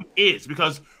say that's who he is,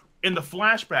 because in the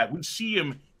flashback, we see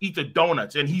him eat the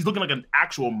donuts, and he's looking like an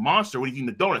actual monster when he's eating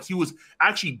the donuts. He was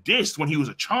actually dissed when he was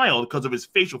a child because of his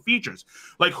facial features.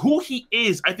 Like, who he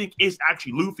is, I think, is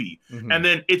actually Luffy. And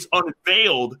then it's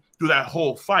unveiled through that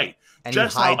whole fight. And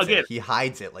just he hides how, again, it. He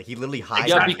hides it. Like, he literally hides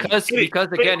yeah, it.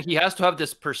 because again, he has to have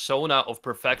this persona of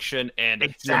perfection,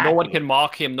 and no one can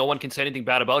mock him, no one can say anything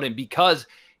bad about him, because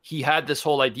he had this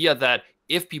whole idea that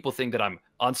if people think that I'm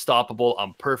unstoppable,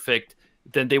 I'm perfect,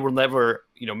 then they will never,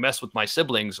 mess with my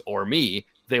siblings or me.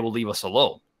 They will leave us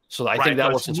alone. So I think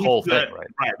that was his whole thing, right?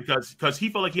 Right, because he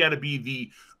felt like he had to be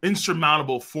the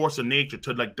insurmountable force of nature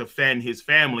to like defend his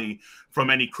family from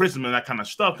any criticism and that kind of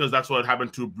stuff. Because that's what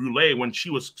happened to Brûlé when she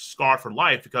was scarred for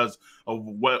life because of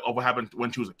what happened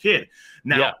when she was a kid.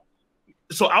 Now,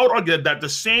 so I would argue that the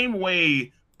same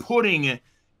way pudding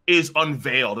is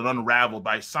unveiled and unraveled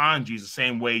by Sanji is the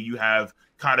same way you have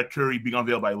Katakuri being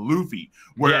unveiled by Luffy,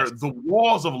 where the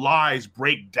walls of lies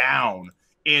break down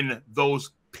in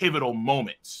those pivotal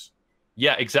moments.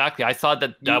 Yeah, exactly. I thought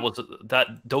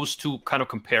that those two kind of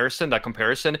comparison,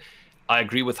 I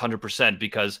agree with 100%,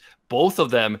 because both of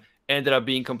them ended up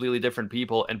being completely different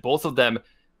people, and both of them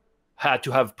had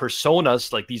to have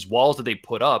personas, like these walls that they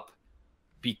put up,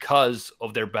 because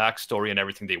of their backstory and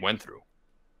everything they went through.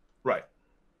 Right.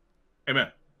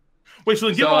 Amen. Wait, so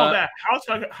given all that,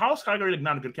 how's Katakuri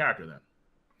not a good character then?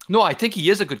 No, I think he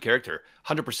is a good character,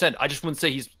 100%. I just wouldn't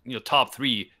say he's top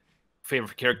 3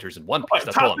 favorite characters in One Piece.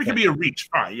 That's top 3 could be a reach.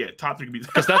 All right, yeah, top 3 could be.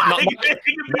 Because that's not.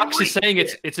 Max is saying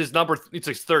it's his it's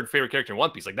his 3rd favorite character in One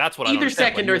Piece. Like, that's what I either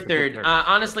second or third.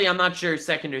 Honestly, I'm not sure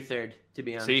second or third, to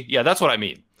be honest. See, yeah, that's what I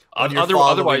mean.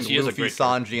 Otherwise, he is a great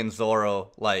Sanji and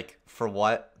Zoro, like, for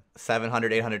what,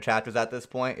 700, 800 chapters at this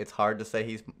point. It's hard to say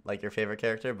he's like your favorite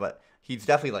character, but he's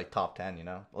definitely like top 10.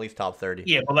 At least top 30.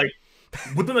 Yeah, but like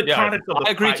within the context of the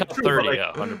I agree, fight, top 30. Like,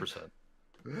 100%.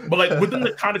 But like within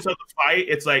the context of the fight,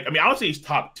 it's like, I would say he's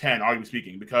top 10, arguably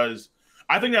speaking, because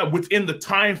I think that within the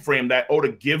time frame that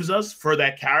Oda gives us for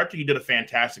that character, he did a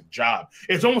fantastic job.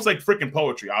 It's almost like freaking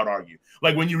poetry, I would argue.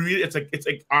 Like when you read it, it's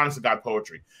like honest to God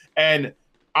poetry. And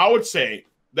I would say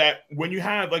that when you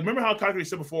have, like, remember how Katakuri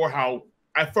said before how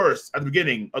at the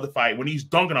beginning of the fight, when he's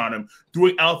dunking on him,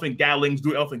 doing elephant gattlings,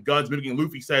 doing elephant guns, mimicking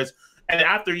Luffy, says, and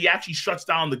after he actually shuts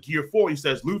down the Gear 4, he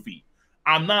says, Luffy,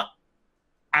 I'm not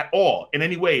at all in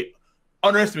any way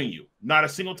underestimating you, not a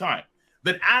single time.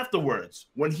 Then afterwards,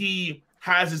 when he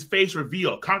has his face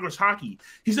revealed, Conqueror's Haki,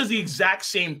 he says the exact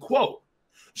same quote.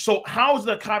 So how is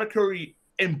that Katakuri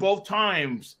in both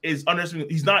times is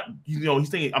underestimating? He's not, he's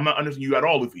saying, I'm not underestimating you at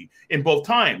all, Luffy, in both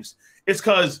times. It's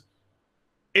because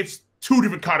it's two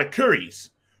different Katakuris,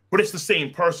 but it's the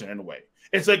same person in a way.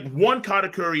 It's like one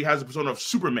Katakuri has a persona of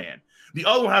Superman. The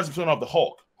other one has a persona of the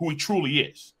Hulk, who he truly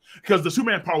is. Because the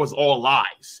Superman part was all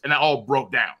lies, and that all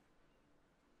broke down.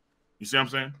 You see what I'm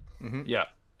saying? Mm-hmm. Yeah,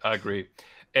 I agree.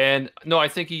 And no, I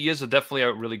think he is definitely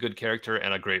a really good character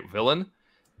and a great villain.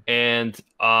 And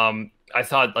I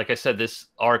thought, like I said, this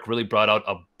arc really brought out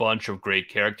a bunch of great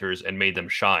characters and made them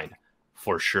shine,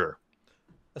 for sure.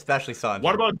 Especially Sanji.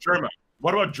 What about Germa?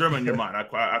 What about Germa in your mind? Out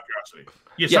of curiosity.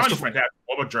 Yeah, Sanji's fantastic.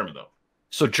 What about Germa, though?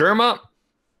 So Germa,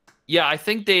 yeah, I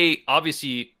think they,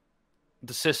 obviously,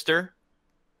 the sister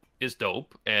is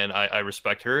dope, and I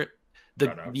respect her.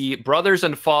 The brothers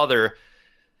and father,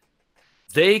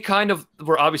 they kind of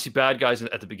were obviously bad guys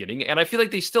at the beginning, and I feel like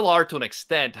they still are to an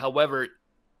extent. However,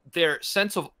 their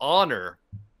sense of honor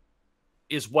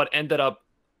is what ended up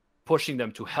pushing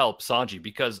them to help Sanji,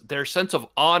 because their sense of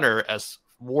honor as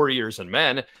warriors and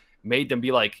men made them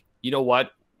be like, you know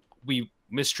what, we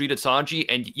mistreated Sanji,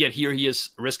 and yet here he is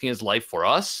risking his life for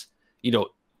us.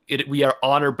 We are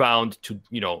honor bound to,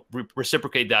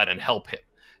 reciprocate that and help him.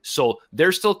 So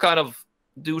they're still kind of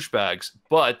douchebags,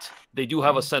 but they do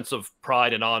have a sense of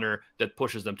pride and honor that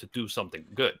pushes them to do something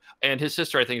good. And his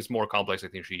sister, I think, is more complex. I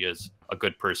think she is a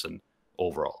good person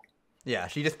overall. Yeah,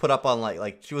 she just put up on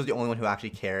like she was the only one who actually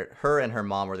cared. Her and her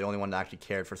mom were the only one that actually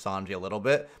cared for Sanji a little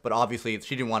bit. But obviously,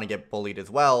 she didn't want to get bullied as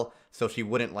well, so she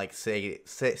wouldn't like say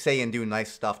and do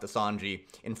nice stuff to Sanji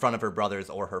in front of her brothers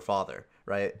or her father,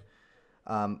 right?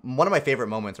 One of my favorite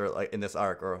moments, or like in this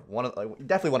arc, or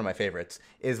definitely one of my favorites,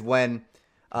 is when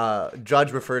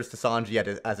Judge refers to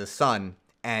Sanji as his son,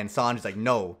 and Sanji's like,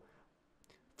 no.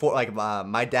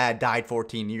 My dad died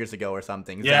 14 years ago or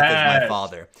something. That is my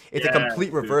father. It's a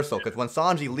complete reversal, because when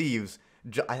Sanji leaves,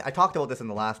 I talked about this in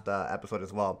the last episode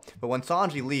as well, but when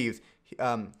Sanji leaves,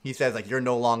 he says, like, you're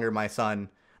no longer my son,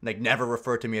 like, never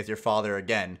refer to me as your father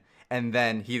again. And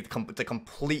then it's a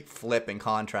complete flip and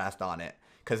contrast on it,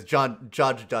 because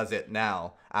Judge does it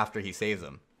now after he saves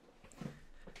him.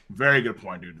 Very good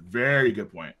point, dude. Very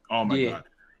good point. Oh my God.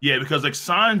 Yeah, because like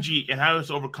Sanji and how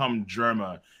to overcome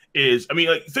Germa is, I mean,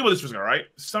 like think about this for a second, right?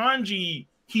 Sanji,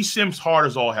 he simps hard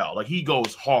as all hell, like he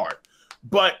goes hard,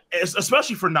 but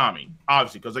especially for Nami,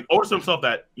 obviously, because like Oda himself,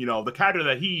 that the character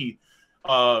that he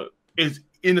is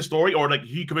in the story, or like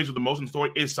he conveys with the most in the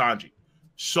story, is Sanji.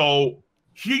 So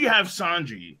here you have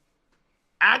Sanji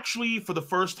actually for the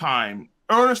first time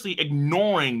earnestly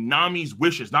ignoring Nami's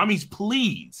wishes, Nami's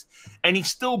pleas, and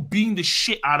he's still beating the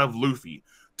shit out of Luffy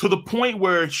to the point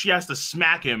where she has to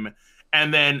smack him,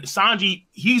 and then Sanji,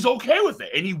 he's okay with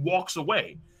it, and he walks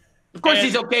away. Of course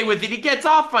he's okay with it. He gets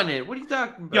off on it. What are you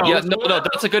talking about? Yeah, no,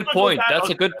 that's a good point. That's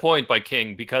a good point by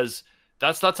King, because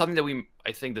that's not something that we,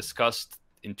 I think, discussed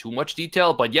in too much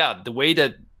detail. But yeah, the way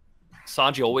that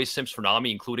Sanji always simps for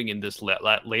Nami, including in this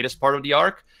latest part of the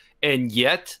arc, and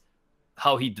yet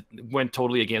how he went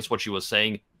totally against what she was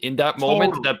saying in that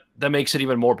moment, that makes it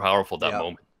even more powerful, that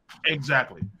moment.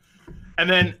 Exactly. And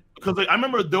then, because like, I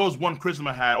remember there was one criticism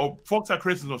I had, or folks had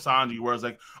criticism of Sanji, where it's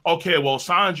like, okay, well,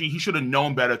 Sanji, he should have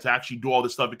known better to actually do all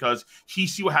this stuff, because he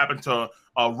see what happened to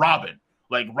Robin.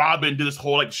 Like, Robin did this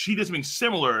whole, like, she did something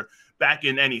similar back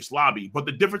in Ennis Lobby. But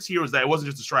the difference here is that it wasn't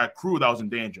just the Strike crew that was in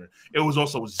danger. It was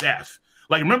also Zeph.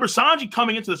 Like, remember, Sanji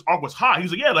coming into this arc was hot. He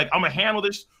was like, yeah, like, I'm going to handle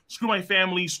this. Screw my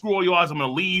family. Screw all you guys. I'm going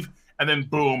to leave. And then,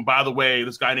 boom, by the way,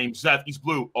 this guy named Zeph, he's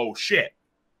blue. Oh, shit.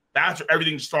 That's where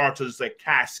everything starts to just, like,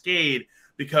 cascade,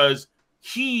 because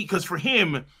for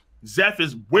him, Zeph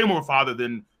is way more father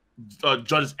than Judge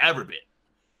has ever been.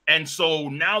 And so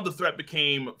now the threat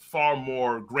became far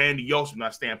more grandiose from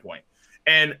that standpoint.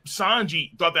 And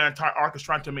Sanji, throughout that entire arc, is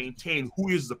trying to maintain who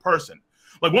he is as a person.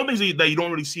 Like, one of the things that you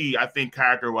don't really see, I think,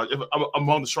 character-wise,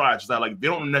 among the strides, is that, like, they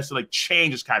don't necessarily like,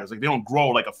 change his characters. Like, they don't grow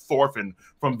like a Thorfinn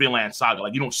from Vinland Saga.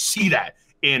 Like, you don't see that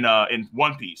in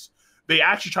One Piece. They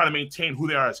actually try to maintain who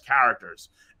they are as characters.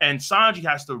 And Sanji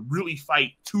has to really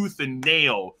fight tooth and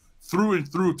nail through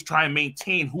and through to try and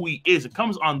maintain who he is. It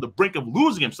comes on the brink of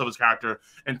losing himself as character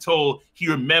until he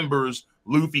remembers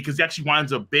Luffy, because he actually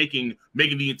winds up making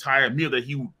the entire meal that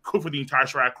he would cook for the entire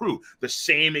Strike crew. The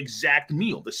same exact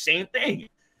meal, the same thing.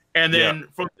 And then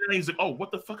from there, he's like, oh,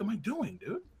 what the fuck am I doing,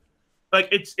 dude? Like,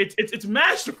 it's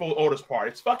masterful, Oda's part.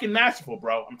 It's fucking masterful,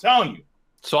 bro. I'm telling you.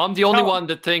 So I'm the only one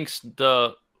that thinks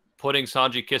the putting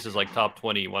Sanji Kiss is like top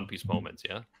 20 One Piece moments,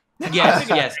 yeah?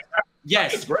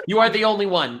 Yes. You are the only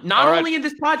one. Not only in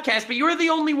this podcast, but you are the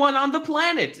only one on the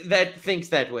planet that thinks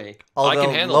that way. Although, I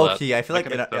can handle low-key, that. I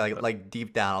feel like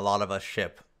deep down, a lot of us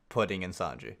ship Pudding and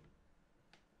Sanji.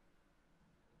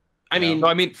 I mean,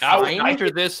 after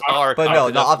this arc, but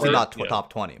no, obviously not top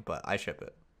 20, but I ship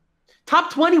it.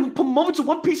 Top 20 moments of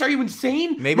One Piece? Are you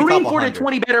insane? Maybe Marineford had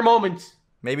 20 better moments.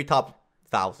 Maybe top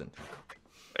 1,000.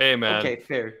 Hey, man. Okay,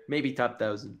 fair. Maybe top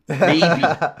 1,000. Maybe.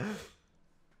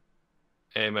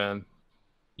 Hey, man.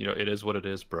 You know, it is what it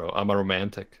is, bro. I'm a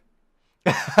romantic.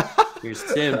 You're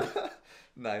simp.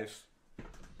 Nice.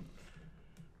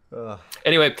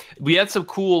 Anyway, we had some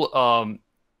cool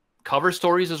cover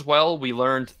stories as well. We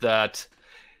learned that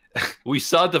we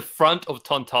saw the front of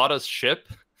Tontada's ship.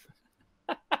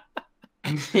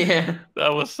 Yeah.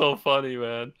 That was so funny,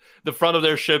 man. The front of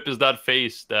their ship is that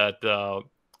face that the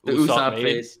Usopp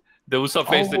face. The Usopp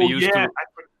face that he used to. I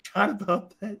forgot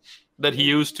about that. That he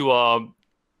used to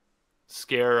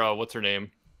scare what's her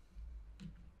name?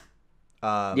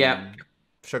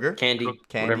 Sugar? Candy.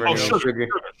 Whatever. Oh,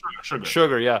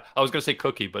 Sugar, yeah. I was gonna say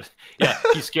Cookie, but yeah,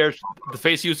 he scared the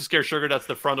face he used to scare Sugar. That's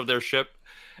the front of their ship.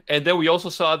 And then we also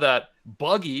saw that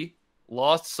Buggy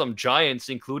lost some giants,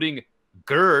 including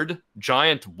Gerd,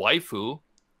 giant waifu.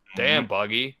 Damn,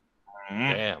 Buggy.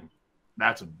 Damn.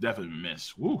 That's a definite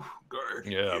miss. Woo, Gerd.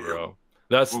 Yeah, bro.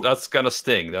 That's gonna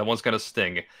sting. That one's gonna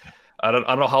sting. I don't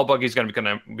know how Buggy's gonna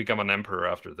become an emperor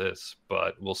after this,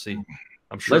 but we'll see.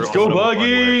 I'm sure. Let's go,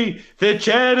 Buggy! The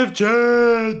Chad of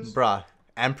Chads! Bruh,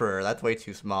 Emperor, that's way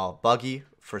too small. Buggy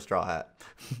for Straw Hat.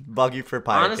 Buggy for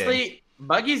Pirate King. Honestly,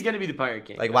 Buggy's gonna be the Pirate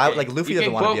King. Like, why? Like, Luffy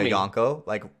doesn't want to be a Yonko.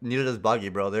 Like, neither does Buggy,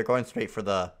 bro. They're going straight for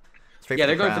the.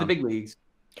 They're going for the big leagues.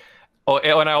 Oh,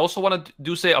 and I also want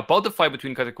to say about the fight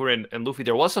between Katakuri and Luffy,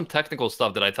 there was some technical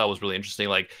stuff that I thought was really interesting.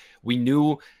 Like, we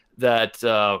knew that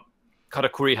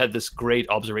Katakuri had this great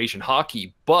observation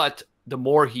haki, but the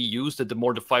more he used it, the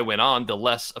more the fight went on, the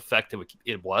less effective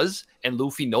it was. And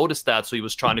Luffy noticed that, so he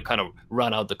was trying to kind of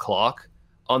run out the clock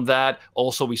on that.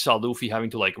 Also, we saw Luffy having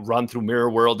to like run through Mirror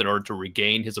World in order to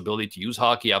regain his ability to use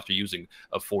haki after using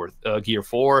a Gear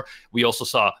 4. We also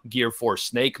saw Gear 4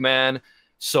 Snake Man.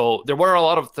 So there were a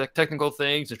lot of technical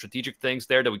things and strategic things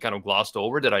there that we kind of glossed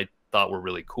over that I thought were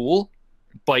really cool.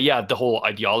 But yeah, the whole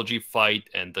ideology fight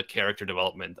and the character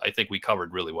development, I think we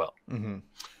covered really well. Mm-hmm.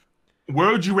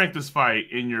 Where would you rank this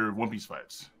fight in your One Piece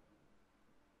fights?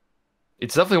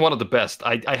 It's definitely one of the best.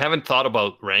 I haven't thought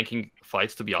about ranking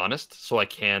fights, to be honest, so I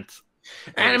can't.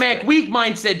 Animac, weak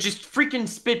mindset, just freaking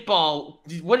spitball.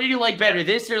 What did you like better,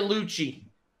 this or Lucci?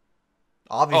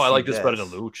 Obviously, I like this better than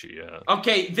Lucci, yeah.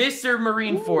 Okay, this or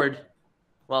Marineford?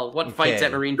 Well, what fight's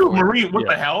at Marineford? Dude, Marine, what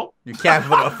the hell? You can't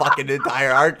put a fucking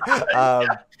entire arc.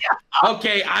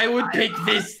 Okay, I would pick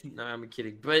this. No, I'm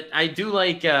kidding. But I do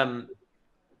like,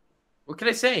 what can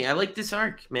I say? I like this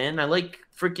arc, man. I like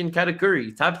freaking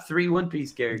Katakuri. Top 3 One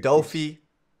Piece characters. Luffy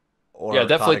or yeah,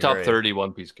 definitely Katakuri. top 30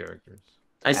 One Piece characters.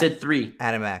 I said 3.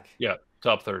 Animac. Yeah,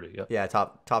 top 30, yeah. Yeah,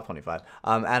 top 25.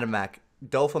 Animac.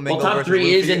 Doflamingo Well, top versus 3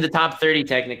 Luffy. is in the top 30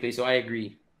 technically, so I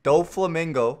agree.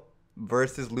 Doflamingo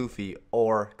versus Luffy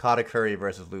or Katakuri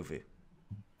versus Luffy.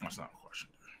 That's not a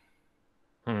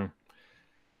question.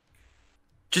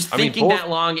 Just thinking that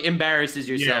long embarrasses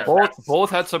yourself. Yeah.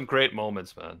 Both had some great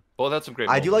moments, man. Both had some great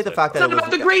moments. I do like the fact that It's it not was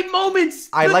about the great moments.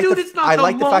 I like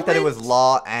the fact that it was moments.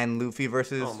 Law and Luffy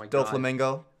versus Oh my God.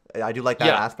 Doflamingo. I do like that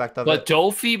aspect of but it.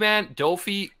 Dofi, man,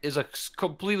 Dofi is a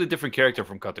completely different character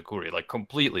from Katakuri. Like,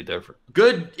 completely different.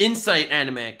 Good insight,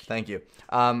 Animac. Thank you.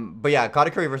 But yeah,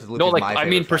 Katakuri versus Luffy No, is like, my I favorite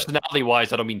mean fight.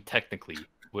 personality-wise, I don't mean technically.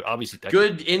 Well, obviously technically.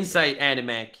 Good insight,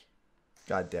 Animac.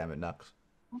 God damn it, Nux.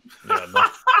 Yeah, no.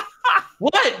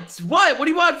 What? What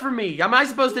do you want from me? Am I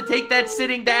supposed to take that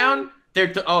sitting down?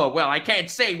 Oh, well, I can't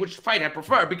say which fight I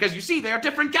prefer because you see they are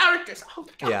different characters. Oh,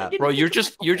 God, Yeah. Bro, you're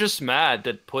just mad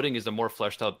that Pudding is a more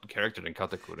fleshed out character than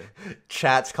Katakuri.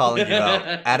 Chat's calling you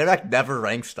out. Animac never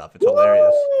ranks stuff. It's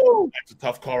hilarious. That's a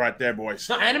tough call right there, boys.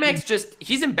 No, Animac's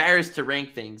he's embarrassed to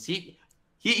rank things.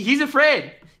 He's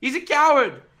afraid. He's a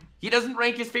coward. He doesn't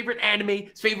rank his favorite anime,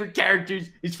 his favorite characters,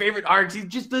 his favorite arcs. He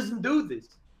just doesn't do this.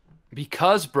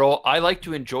 Because, bro, I like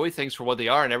to enjoy things for what they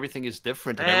are, and everything is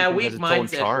different. And everything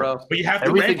has its own charm. Bro. But you have to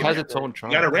Everything rank has it. its own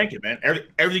charm. You gotta rank it, man.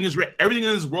 Everything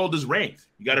in this world is ranked.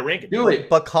 You gotta rank it. Do it.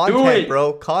 But content,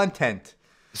 bro. Content.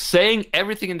 Saying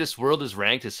everything in this world is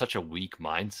ranked is such a weak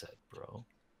mindset, bro.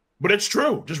 But it's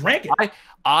true. Just rank it.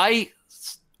 I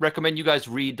recommend you guys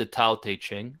read the Tao Te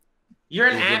Ching. You're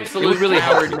an It absolute would really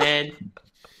help. coward, man.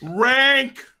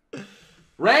 Rank.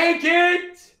 Rank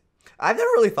it. I've never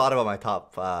really thought about my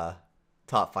top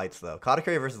fights though.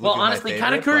 Katakuri versus Luffy. Well, honestly, is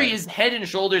my favorite, Katakuri but- is head and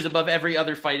shoulders above every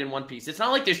other fight in One Piece. It's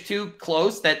not like there's too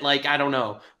close that, like, I don't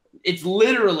know. It's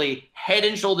literally head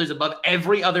and shoulders above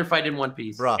every other fight in One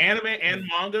Piece. Bruh. Anime and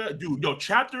manga, dude. Yo,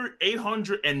 chapter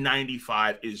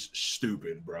 895 is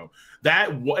stupid, bro.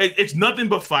 It's nothing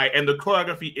but fight, and the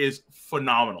choreography is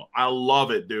phenomenal. I love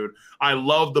it, dude. I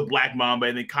love the Black Mamba,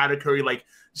 and then Katakuri like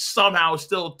somehow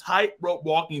still tightrope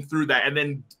walking through that, and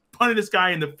then punting this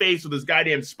guy in the face with this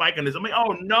goddamn spike on this. I'm like,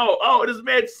 oh no, this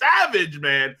man's savage,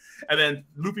 man. And then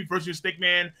Luffy versus Snake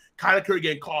Man, Katakuri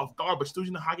getting caught off guard, but still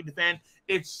using the Haki to defend.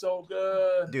 It's so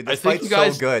good. Dude, this fight's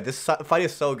so good. This fight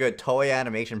is so good. Toei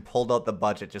Animation pulled out the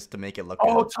budget just to make it look good.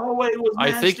 Oh, Toei was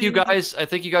nasty. I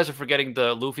think you guys are forgetting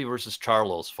the Luffy versus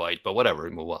Charlos fight, but whatever,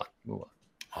 move on.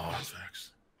 Oh,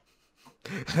 thanks.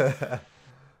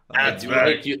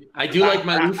 I do like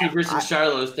my Luffy versus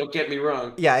Charlos. Don't get me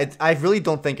wrong. Yeah, I really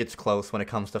don't think it's close when it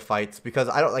comes to fights because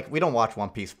we don't watch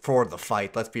One Piece for the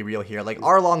fight. Let's be real here. Like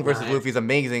Arlong versus Luffy is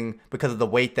amazing because of the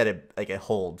weight that it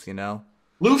holds. You know.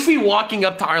 Luffy walking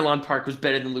up to Arlong Park was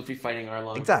better than Luffy fighting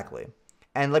Arlong. Exactly.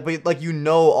 And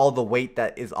all the weight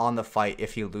that is on the fight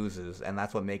if he loses, and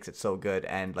that's what makes it so good.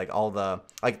 And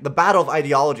the battle of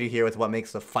ideology here is what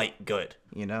makes the fight good,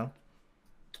 you know?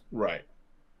 Right.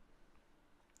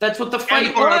 That's what the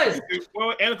fight was.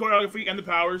 Well, and the choreography and the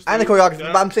powers. And the choreography.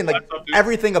 But I'm saying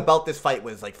everything about this fight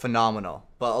was phenomenal.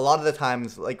 But a lot of the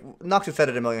times, Nox has said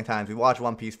it a million times, we watch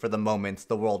One Piece for the moments,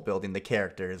 the world building, the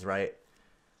characters, right?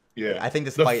 Yeah. I think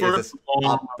this fight is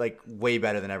way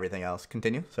better than everything else.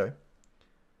 Continue. Sorry.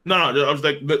 No, I was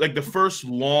like the first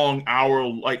long hour,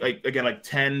 like 10,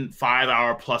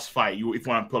 5-hour plus fight. If you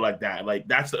want to put it like that,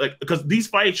 that's because these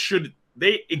fights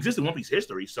they exist in One Piece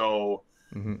history. So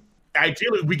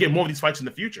ideally, we get more of these fights in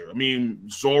the future. I mean,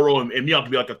 Zoro and Mihawk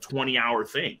could be like a 20-hour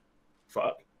thing.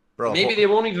 Fuck. Bro, maybe they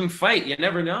won't even fight. You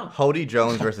never know. Hody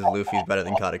Jones versus Luffy is better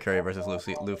than Katakuri versus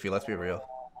Luffy. Let's be real.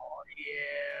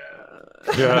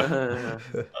 Yeah.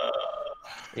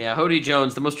 Yeah, Hody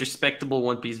Jones, the most respectable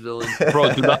One Piece villain.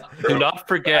 Bro, do not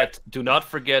forget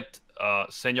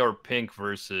Senor Pink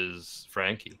versus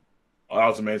Frankie. Oh, that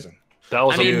was amazing. That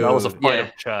was a fight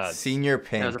of Chad. Senior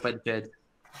Pink. That was a fight of Chad.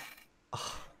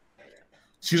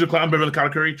 Caesar Clown better than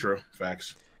Katakuri? True.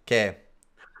 Facts. Okay.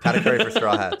 Katakuri for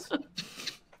Straw Hats.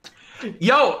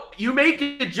 Yo, you make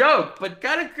a joke, but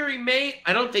Katakuri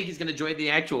I don't think he's going to join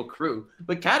the actual crew.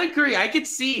 But Katakuri, I could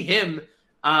see him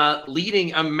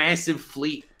leading a massive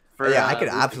fleet. For, yeah, I could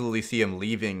absolutely see him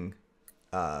leaving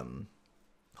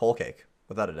Whole Cake,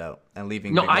 without a doubt, and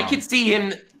leaving. No, Big I Mom. could see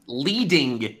him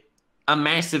leading a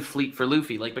massive fleet for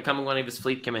Luffy, like becoming one of his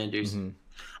fleet commanders. Mm-hmm.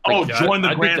 Like, join the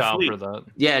I'd Grand be down Fleet. for that.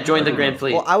 Yeah, join the Grand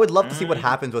Fleet. Well, I would love to see what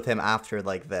happens with him after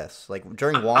like this. Like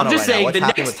during Wano I'm just right now, saying, what's the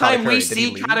happening next with time we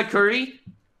Katakuri?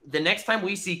 Did he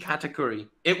see leave? Katakuri,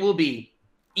 it will be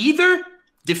either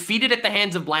defeated at the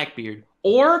hands of Blackbeard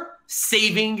or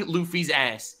saving Luffy's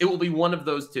ass. It will be one of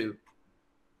those two.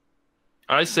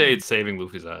 I say it's saving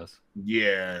Luffy's ass.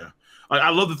 Yeah. I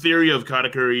love the theory of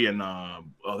Katakuri, and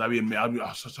that'd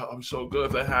be so good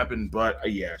if that happened.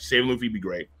 But yeah, saving Luffy would be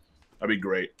great. That'd be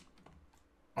great.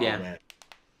 Yeah. Man.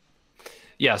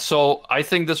 Yeah, so I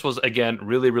think this was, again,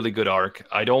 really, really good arc.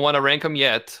 I don't want to rank them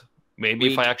yet.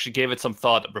 Maybe if I actually gave it some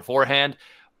thought beforehand.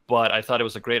 But I thought it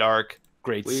was a great arc,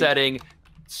 great setting,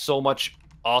 so much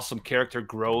awesome character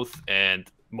growth and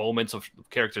moments of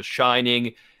characters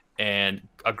shining, and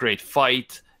a great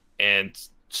fight, and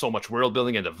so much world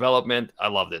building and development. I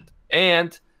loved it.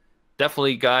 And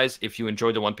definitely, guys, if you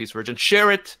enjoyed the One Piece version, share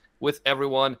it with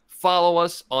everyone. Follow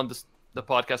us on the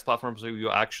podcast platforms where you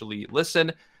actually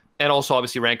listen. And also,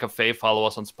 obviously, Rank of Fave. Follow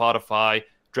us on Spotify.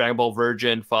 Dragon Ball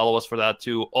Virgin. Follow us for that,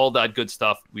 too. All that good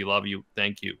stuff. We love you.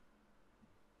 Thank you.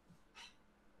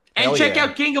 And check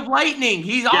out King of Lightning.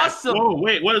 He's awesome. Whoa,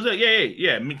 wait, what is it?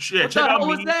 Yeah. What check the out hell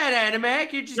me. was that,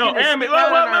 Animac? You're just Anime,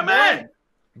 my man.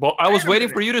 Well, I was waiting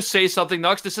for you to say something,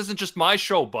 Nux. This isn't just my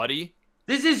show, buddy.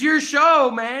 This is your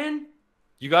show, man.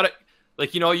 You got to,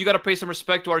 you got to pay some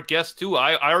respect to our guest, too.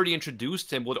 I already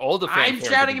introduced him with all the fanfare. I'm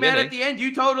shouting him out at the end.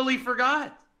 You totally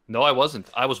forgot. No, I wasn't.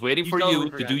 I was waiting for you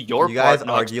to do your part. You guys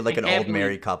Nux. argue like an old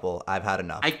married couple. I've had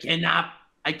enough.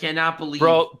 I cannot believe.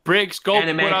 Bro, Briggs, go put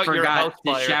Animac out your house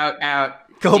to fire. shout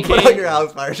out. Go put out your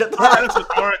house fire. Shut the All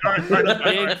right.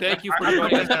 Dane, thank you for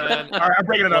joining us, man. All right,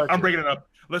 I'm breaking it up.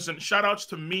 Listen, shout outs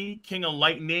to me, King of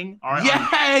Lightning. All right,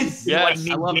 Yes!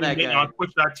 Lightning I love that guy. On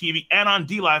Twitch.tv and on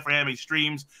DLive for anime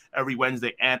streams every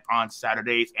Wednesday and on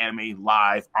Saturdays, anime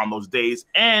live on those days.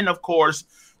 And of course,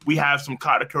 we have some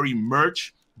Katakuri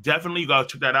merch. Definitely gotta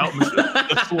check that out.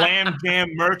 The Slam Jam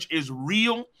merch is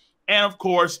real. And of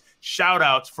course, shout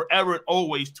outs forever and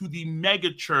always to the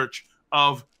mega church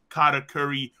of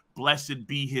Katakuri. Blessed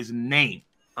be his name.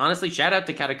 Honestly, shout out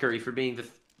to Katakuri for being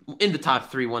in the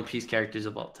top 3 One Piece characters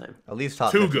of all time. At least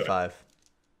top 55.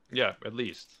 Yeah, at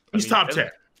least. He's top 10.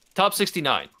 Top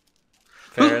 69.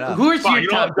 Fair enough. Who is your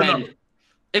top 10?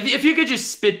 If you could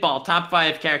just spitball top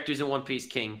 5 characters in One Piece,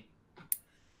 King.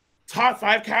 Top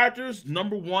 5 characters.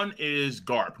 Number 1 is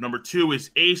Garp. Number 2 is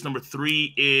Ace. Number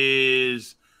 3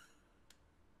 is...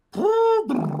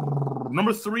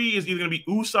 Number 3 is either going to be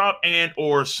Usopp and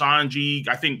or Sanji.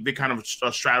 I think they kind of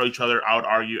straddle each other, I would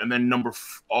argue. And then number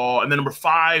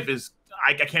 5 is...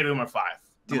 I can't do number 5.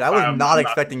 Dude, number I was not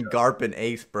expecting Garp and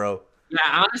Ace, bro. Yeah,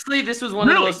 honestly, this was one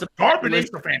of the most... Garp and Ace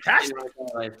are fantastic.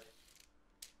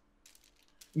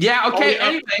 Yeah, okay.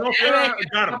 Anyway,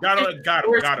 got him.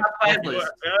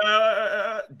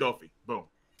 Dofi. Boom.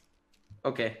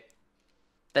 Okay.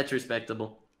 That's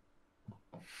respectable.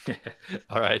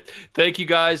 All right. Thank you,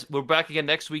 guys. We're back again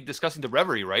next week discussing the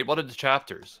Reverie, right? What are the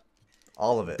chapters?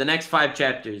 All of it. The next 5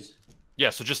 chapters. Yeah,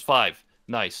 so just 5.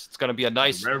 Nice. It's going to be a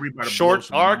nice short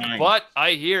arc, but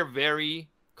I hear very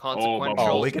consequential.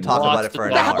 Oh, we can talk about it for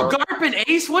an hour. Garp and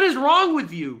Ace, what is wrong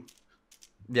with you?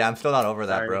 Yeah, I'm still not over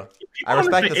that, bro. I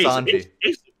respect the Sanji. Ace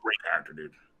is a great character,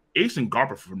 dude. Ace and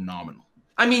Garp are phenomenal.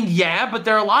 I mean, yeah, but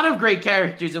there are a lot of great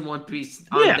characters in One Piece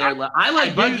on their level. I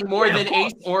like Buggy more than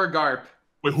Ace or Garp.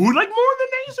 Wait, who like more than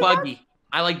Ace? Buggy.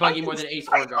 I like Buggy more than Ace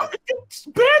or Garp. It's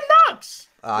bad nuts.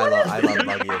 I love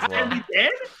Buggy as well.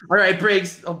 All right,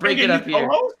 Briggs, I'll break it up here.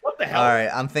 What the hell? All right,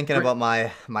 I'm thinking about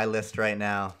my list right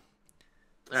now.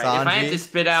 All right, if I had to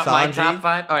spit out my top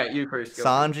 5, all right, you first. Go.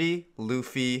 Sanji,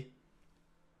 Luffy,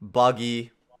 Buggy,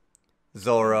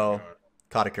 Zoro,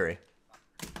 Katakuri.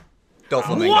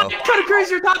 Doflamingo. What?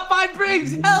 Katakuri's your top 5,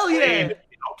 Briggs? Hell yeah!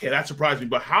 Okay, that surprised me.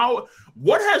 But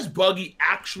what has Buggy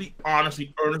actually,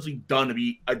 honestly, earnestly done to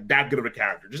be that good of a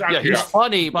character? Just he's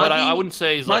funny, but I wouldn't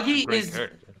say he's Buggy is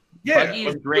Buggy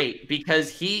is great because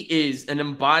he is an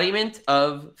embodiment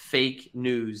of fake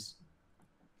news.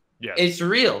 Yeah, it's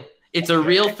real. It's a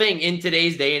real thing in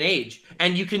today's day and age,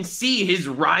 and you can see his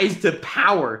rise to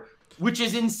power, which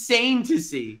is insane to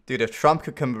see. Dude, if Trump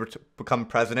could become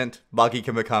president, Buggy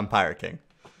can become Pirate King.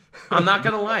 I'm not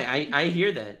gonna lie, I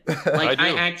hear that. Like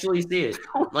I actually see it.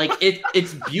 Like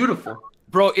it's beautiful.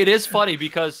 Bro, it is funny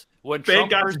because when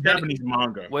Trump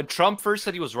when Trump first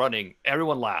said he was running,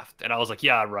 everyone laughed. And I was like,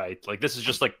 yeah, right. Like this is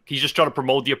just like he's just trying to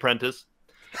promote The Apprentice.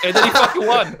 And then he fucking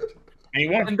won.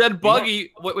 And then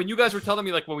Buggy, when you guys were telling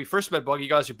me, like, when we first met Buggy, you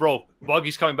guys said, bro,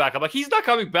 Buggy's coming back. I'm like, he's not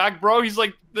coming back, bro. He's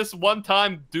like this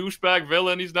one-time douchebag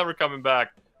villain. He's never coming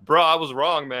back. Bro, I was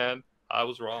wrong, man. I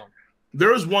was wrong.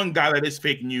 There is one guy that is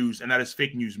fake news, and that is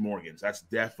fake news Morgans. That's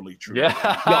definitely true. Yeah.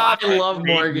 I love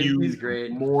Morgan. He's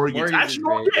great. Morgans.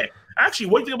 Actually,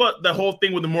 what do you think about the whole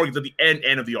thing with the Morgans at the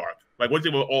end of the arc? Like, what do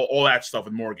you think about all that stuff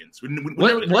with Morgans?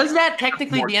 Was that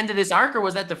technically the end of this arc, or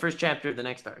was that the first chapter of the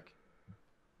next arc?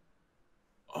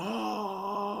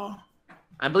 Oh,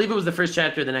 I believe it was the first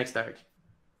chapter of the next arc.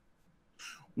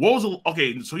 What was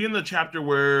okay? So you're in the chapter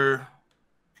where?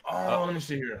 Oh, let me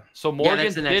see here. So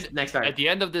Morgans next arc. At the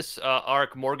end of this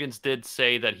arc, Morgans did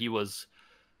say that he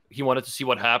wanted to see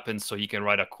what happens so he can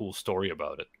write a cool story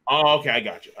about it. Oh, okay, I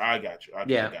got you.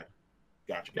 Yeah.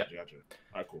 Gotcha. All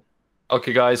right, cool.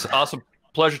 Okay, guys, awesome.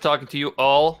 Pleasure talking to you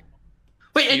all.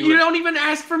 Wait, and you don't even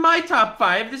ask for my top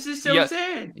 5. This is so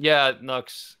sad. Yeah, Nux,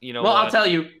 you know Well, what? I'll tell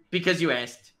you, because you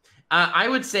asked. I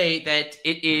would say that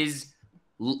it is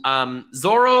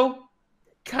Zoro,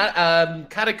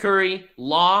 Katakuri,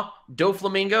 Law,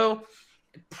 Doflamingo,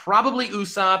 probably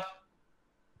Usopp,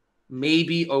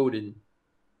 maybe Odin.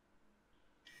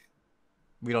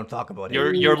 We don't talk about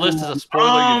your list is a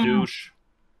spoiler, you douche.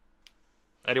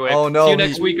 Anyway, oh no, see you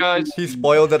next week, guys. He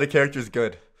spoiled that a character's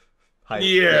good. Hype.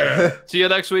 Yeah. See you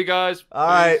next week, guys. All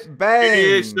right,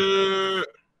 bang.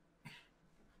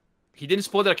 He didn't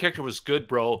spoil that a character was good,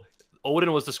 bro.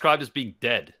 Odin was described as being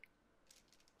dead.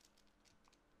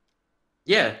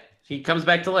 Yeah, he comes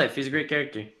back to life. He's a great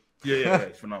character. Yeah,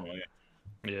 it's phenomenal.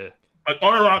 Yeah. Like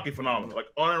Oniraki, phenomenal. Like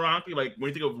Oniraki, like when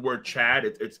you think of the word Chad,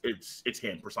 it's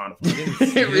him personified.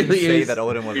 It really say is. that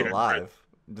Odin was alive.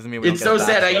 Doesn't mean it's so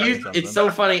sad. It's so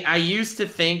funny. I used to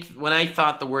think when I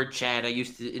thought the word Chad, I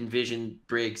used to envision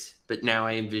Briggs, but now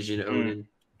I envision Odin.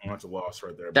 Oh, that's a loss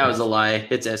right there. That was a lie.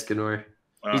 It's Escanor.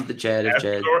 He's the Chad of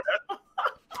Chad.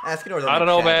 Escanor. I don't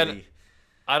know, man.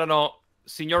 I don't know.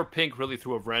 Senor Pink really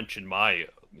threw a wrench in my,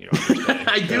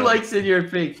 I do like Senor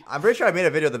Pink. I'm pretty sure I made a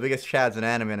video of the biggest Chads in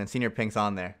anime, and Senor Pink's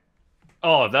on there.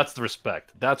 Oh, that's the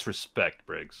respect. That's respect,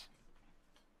 Briggs.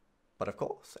 But of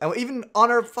course. And even on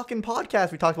our fucking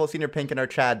podcast, we talked about Senor Pink in our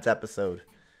Chads episode.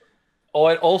 Oh,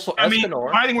 and also I mean,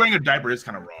 Escanor. hiding wearing a diaper is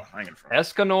kind of raw. I ain't gonna front.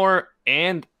 Escanor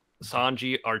and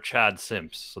Sanji are Chad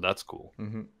simps, so that's cool.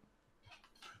 Mm-hmm.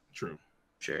 True.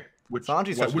 Sure.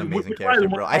 Sanji's such an amazing character,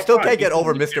 bro. I still can't get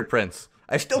over Mr. Prince.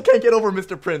 I still can't get over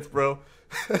Mr. Prince, bro.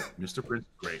 Mr. Prince,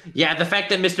 great. Yeah, the fact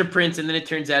that Mr. Prince, and then it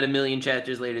turns out a million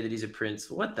chapters later that he's a prince.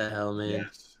 What the hell, man?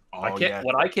 Yes. Oh,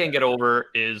 what I can't get over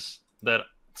is that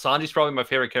Sanji's probably my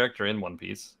favorite character in One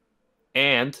Piece.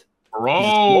 And he's a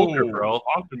smoker, bro.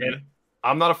 And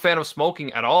I'm not a fan of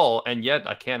smoking at all, and yet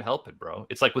I can't help it, bro.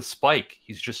 It's like with Spike.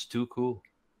 He's just too cool.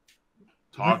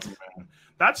 Talking, man.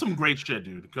 That's some great shit,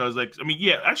 dude. Because, like, I mean,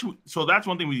 yeah, actually, so that's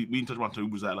one thing we didn't touch on too,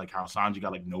 was that, like, how Sanji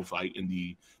got, like, no fight in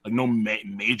the, like, no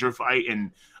major fight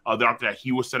in the arc that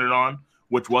he was centered on,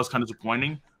 which was kind of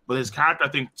disappointing. But his character, I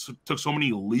think, took so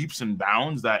many leaps and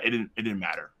bounds that it didn't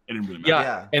matter. It didn't really matter.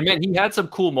 Yeah. And man, he had some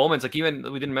cool moments. Like, even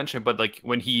we didn't mention it, but like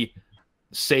when he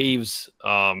saves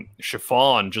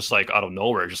Chiffon just like out of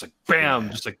nowhere, just like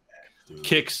bam, just like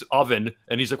kicks Oven,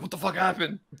 and he's like, "What the fuck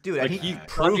happened?" Dude, like, and he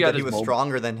proved that he was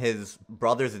stronger than his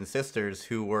brothers and sisters,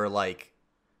 who were like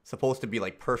supposed to be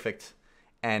like perfect,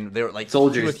 and they were like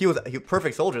soldiers. He was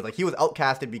perfect soldiers. Like he was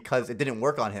outcasted because it didn't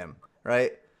work on him,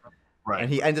 right? Right.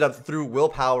 And he ended up through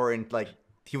willpower and like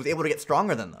he was able to get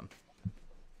stronger than them.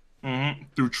 Mm-hmm.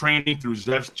 Through training, through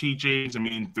Zev's teachings, I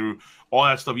mean, through all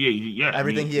that stuff. Yeah.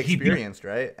 Everything he experienced,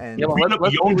 right? And yeah,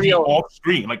 let's be real. Off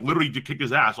screen, like literally to kick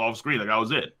his ass off screen, like that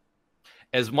was it.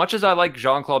 As much as I like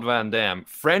Jean-Claude Van Damme,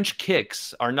 French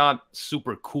kicks are not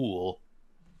super cool,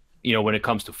 when it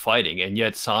comes to fighting, and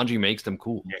yet Sanji makes them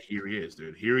cool. Yeah, here he is,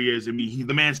 dude. Here he is. I mean,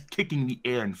 the man's kicking the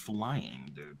air and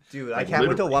flying, dude. Dude, like, I can't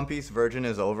wait till One Piece Virgin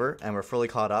is over and we're fully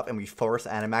caught up and we force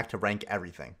Animac to rank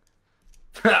everything.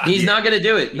 He's not going to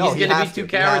do it. No, he's going to be too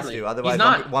cowardly. He has to. Otherwise, he's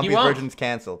not. One Piece Virgin's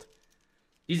canceled.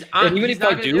 Even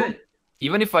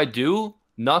if I do,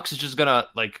 Nux is just gonna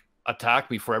like attack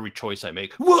me for every choice I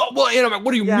make. What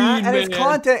do you mean, and man? it's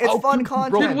content. It's fun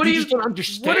content. Dude, what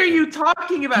are you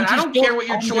talking about? I don't care what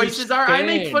your choices are. I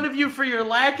make fun of you for your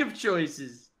lack of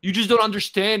choices. You just don't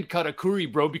understand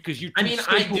Katakuri, bro, because you're too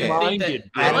simple-minded.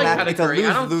 I like Katakuri.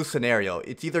 It's a lose-lose scenario.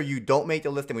 It's either you don't make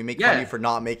the list and we make fun of you for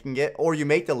not making it, or you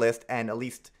make the list and at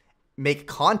least make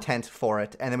content for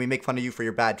it, and then we make fun of you for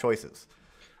your bad choices.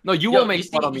 No, you won't make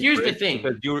fun of me. Here's the thing.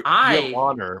 You have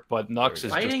honor, but Nux is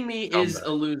fighting me is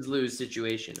a lose-lose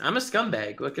situation. I'm a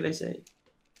scumbag. What could I say?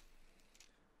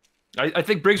 I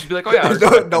think Briggs would be like, oh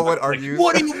yeah. No one argues.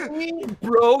 What do you mean,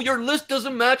 bro? Your list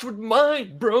doesn't match with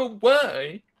mine, bro.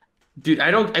 Why? Dude,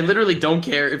 I literally don't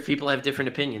care if people have different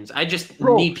opinions. I just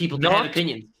need people to have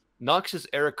opinions. Knox is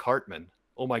Eric Cartman.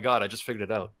 Oh my god, I just figured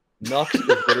it out. Knox is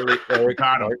literally Eric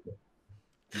Cartman.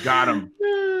 Got him.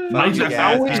 I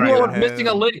was missing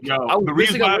a link. Yo, I was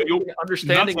missing a link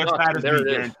understanding Knox. There it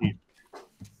is.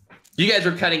 You guys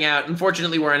were cutting out.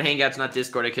 Unfortunately, we're on Hangouts, not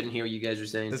Discord. I couldn't hear what you guys were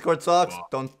saying. Discord sucks.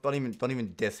 Don't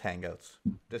even diss Hangouts.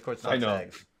 Discord sucks. I know.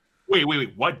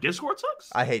 Wait. What? Discord sucks?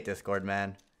 I hate Discord,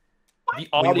 man. The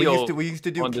audio. We used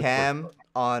to do cam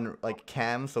on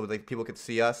cam so like people could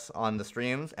see us on the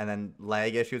streams, and then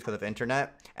lag issues because of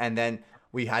internet, and then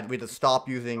we had to stop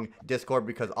using Discord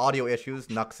because audio issues.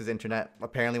 Nux's internet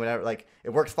apparently whenever it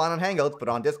works fine on Hangouts, but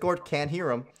on Discord can't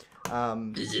hear him. Yeah,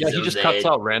 he just cuts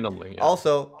out randomly. Yeah.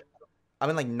 Also, I'm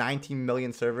in like 19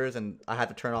 million servers, and I had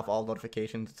to turn off all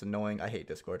notifications. It's annoying. I hate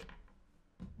Discord.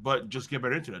 But just get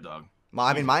better internet, dog.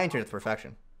 I mean, my internet's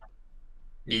perfection.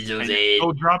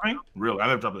 Oh, dropping? Really? I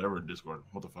never dropped it ever in Discord.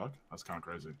 What the fuck? That's kind of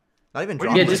crazy. Not even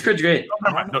dropping. Yeah, Discord's great.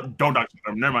 Never mind. No, don't dox.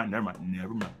 Never mind.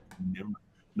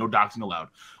 No doxing allowed.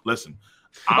 Listen.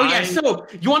 Yeah. So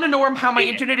you want to know how my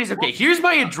internet is? Okay, here's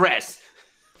my address.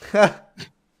 Yo,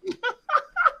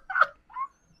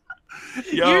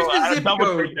 here's the zip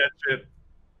code. That shit.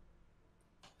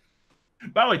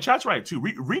 By the way, chat's right too.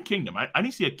 Read Kingdom. I need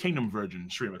to see a Kingdom Virgin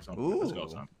stream at some point. Let's go,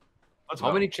 son.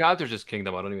 How many chapters is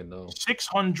Kingdom? I don't even know.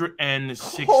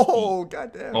 660. Oh,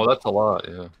 goddamn. Oh, that's a lot.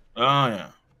 Yeah. Oh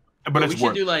yeah. But we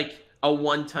should do like a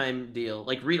one-time deal.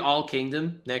 Like read all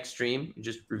Kingdom next stream and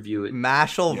just review it.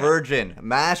 Mashal Virgin.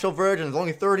 Mashal Virgin. There's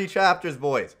only 30 chapters,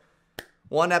 boys.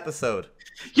 One episode.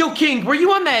 Yo, King, were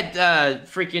you on that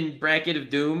freaking bracket of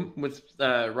doom with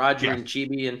Roger and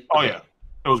Chibi and? Oh yeah,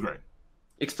 it was great.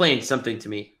 Explain something to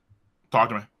me. Talk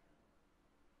to me.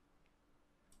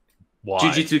 Why?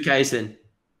 Jujutsu Kaisen.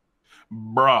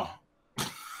 Bro.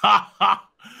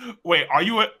 Wait, are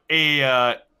you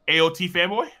a AOT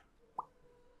fanboy?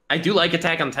 I do like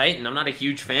Attack on Titan. I'm not a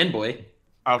huge fanboy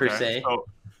per se. So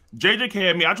JJK,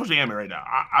 I mean, I trust the anime right now.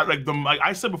 I like them. Like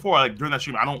I said before, like during that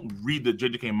stream, I don't read the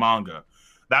JJK manga.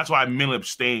 That's why I mainly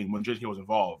abstained when JJK was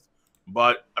involved.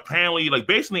 But apparently, like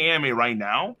based on the anime right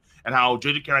now, and how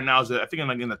JJK right now is, I think,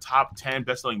 in the top 10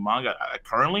 best-selling manga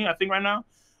currently. I think right now,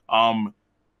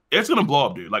 it's gonna blow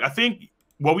up, dude. Like I think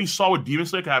what we saw with Demon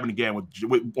Slayer could happen again with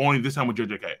only this time with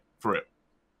JJK for it.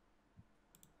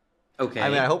 Okay. I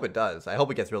mean, I hope it does. I hope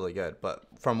it gets really good. But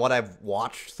from what I've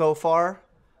watched so far,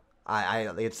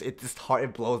 it's just hard.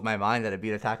 It blows my mind that it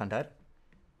beat Attack on Titan.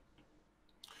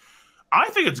 I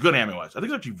think it's good anime-wise. I think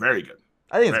it's actually very good.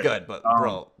 I think it's good, but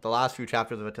bro, the last few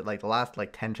chapters of it, like the last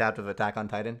 10 chapters of Attack on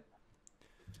Titan,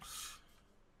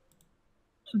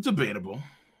 debatable.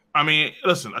 I mean,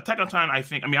 listen, Attack on Titan. I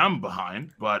think. I mean, I'm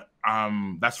behind, but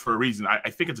that's for a reason. I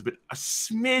think it's a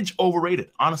smidge overrated.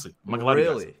 Honestly, I'm not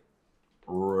really.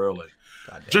 Really.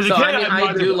 So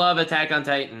I do love Attack on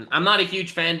Titan. I'm not a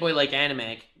huge fanboy like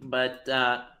Animac, but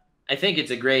I think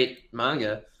it's a great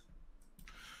manga.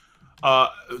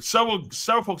 Several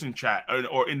folks in chat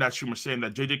or in that stream are saying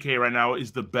that JJK right now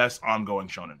is the best ongoing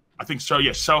shonen. I think so.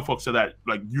 Yeah, several folks said that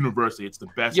like universally, it's the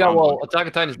best. Yeah, well, Attack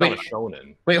on Titan is not a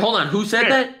shonen. Wait, hold on. Who said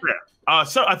that? Yeah.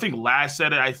 So I think Laz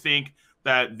said it. I think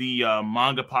that the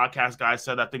manga podcast guy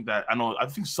said. I think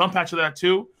Sunpatch said that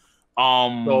too.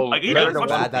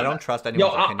 I don't trust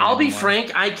anyone. I'll be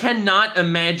frank. I cannot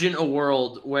imagine a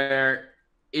world where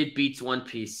it beats One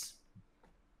Piece.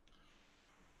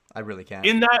 I really can't.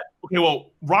 In that, okay,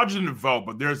 well, Roger didn't vote,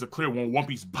 but there's a clear One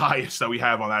Piece bias that we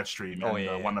have on that stream. Oh, and,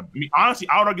 yeah. Honestly,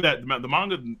 I would argue that the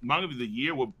manga of the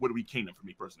year would be Kingdom for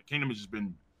me personally. Kingdom has just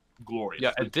been glorious.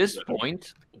 Yeah, at this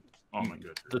point, oh my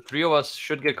god, the three of us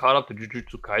should get caught up to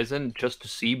Jujutsu Kaisen just to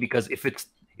see, because if it's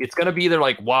gonna be either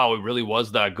like, wow, it really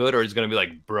was that good, or it's gonna be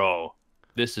like, bro,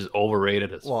 this is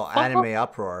overrated as well. Anime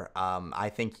Uproar. I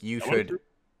think you should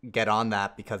get on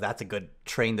that because that's a good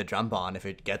train to jump on if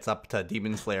it gets up to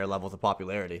Demon Slayer levels of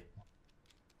popularity.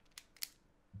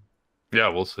 Yeah,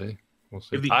 we'll see.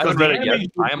 I haven't read it yet.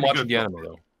 I am watching the anime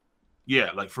though. Yeah,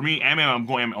 like for me, anime, I'm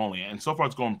going anime only, and so far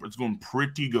it's going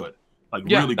pretty good. Like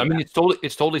yeah, really good. I mean, it's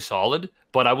totally solid,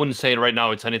 but I wouldn't say right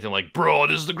now it's anything like, bro,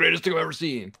 this is the greatest thing I've ever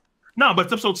seen. No, but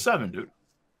it's episode 7, dude.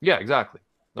 Yeah, exactly.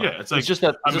 No, yeah, it's just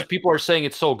that people are saying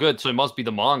it's so good, so it must be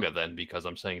the manga then, because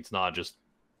I'm saying it's not just.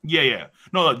 Yeah.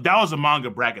 No, like, that was a manga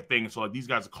bracket thing. So like these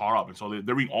guys are caught up, and so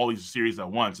they're reading all these series at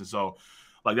once, and so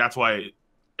like that's why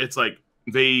it's like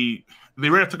they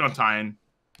read Attack on Titan,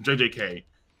 JJK,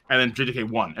 and then JJK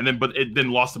won, and then but it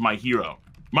then lost to My Hero.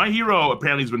 My Hero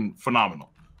apparently has been phenomenal.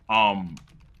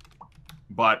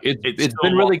 but it's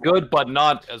been really good, but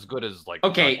not as good as like.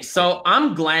 Okay, so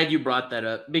I'm glad you brought that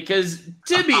up because,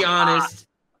 to be honest,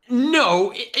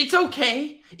 no, it's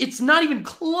okay. It's not even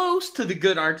close to the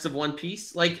good arcs of One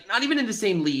Piece. Like, not even in the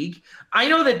same league. I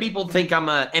know that people think I'm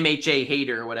a MHA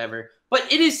hater or whatever,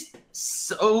 but it is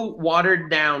so watered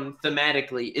down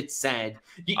thematically. It's sad.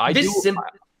 I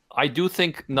do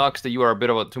think, Nux, that you are a bit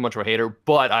of too much of a hater,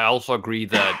 but I also agree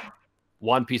that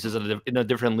One Piece is in a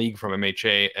different league from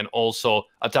MHA, and also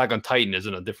Attack on Titan is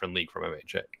in a different league from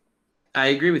MHA. I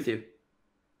agree with you.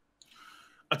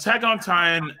 Attack on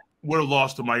Titan would have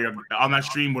lost to My Hero on that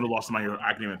stream. Would have lost to My Hero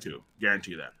Academia 2.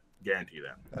 Guarantee that.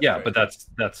 That's right. But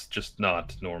that's just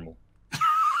not normal.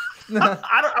 I'm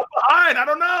behind. I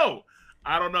don't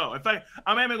know. In fact,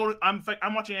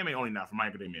 I'm watching anime only now for My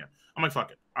Academia. I'm like, fuck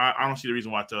it. I don't see the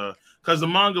reason why because the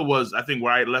manga was, I think,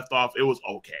 where I left off. It was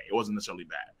okay. It wasn't necessarily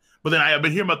bad. But then I've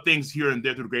been hearing about things here and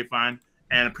there through the grapevine,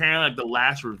 and apparently, like, the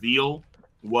last reveal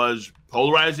was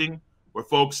polarizing, where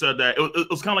folks said that it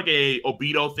was kind of like a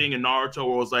Obito thing in Naruto,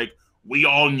 where it was like we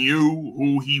all knew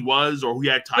who he was or who he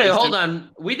had ties to. Wait, hold on.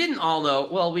 We didn't all know.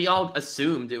 Well, we all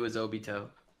assumed it was Obito,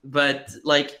 but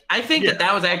like I think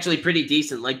that was actually pretty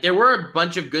decent. Like there were a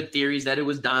bunch of good theories that it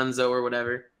was Danzo or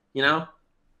whatever. You know?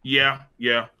 Yeah.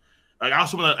 Like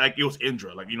also like it was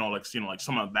Indra, like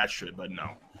some of that shit, but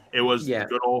no. It was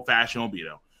good old fashioned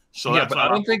Obito. So yeah, but I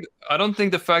don't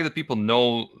think the fact that people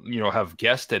know, have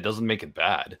guessed it doesn't make it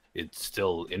bad. It's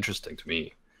still interesting to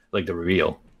me, like the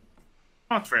reveal.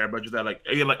 Not fair, but just that, like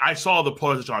I saw the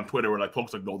posts on Twitter where like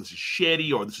folks like, "No, this is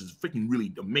shitty," or "This is freaking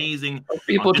really amazing."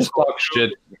 People just talk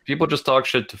shit. People just talk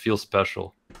shit to feel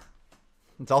special.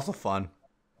 It's also fun.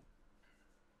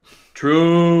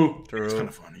 True. It's kind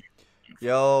of funny.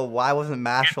 Yo, why wasn't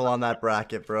Mashal on that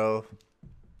bracket, bro?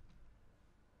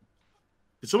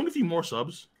 Did someone give you more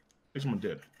subs? I think someone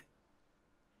did.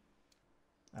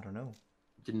 I don't know.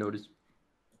 Didn't notice.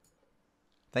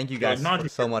 Thank you guys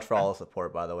so much for all the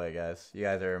support, by the way, guys. You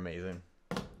guys are amazing.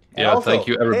 Yeah, also, thank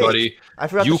you, everybody. Hey, I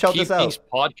forgot to shout this out. You keep these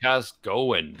podcasts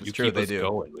going. It's true, they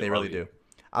do. They really do.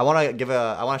 I want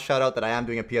to shout out that I am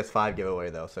doing a PS5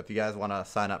 giveaway, though. So if you guys want to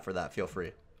sign up for that, feel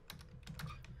free.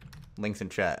 Links in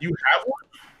chat. You have one?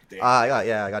 Damn.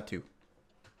 I got 2.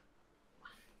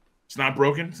 It's not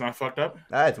broken. It's not fucked up.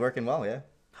 It's working well, yeah.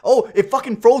 Oh, it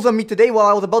fucking froze on me today while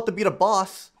I was about to beat a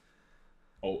boss.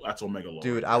 Oh, that's Omega Lord.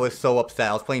 Dude, I was so upset.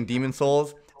 I was playing Demon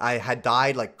Souls. I had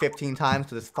died like 15 times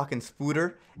to this fucking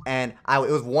spooter, and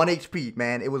it was 1 HP,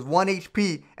 man. It was 1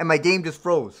 HP, and my game just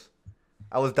froze.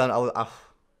 I was done.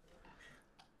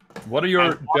 What are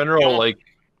your general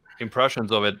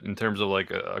impressions of it in terms of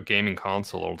like a gaming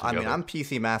console altogether? I mean, I'm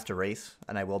PC Master Race,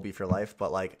 and I will be for life.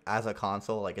 But like as a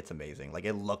console, like it's amazing. Like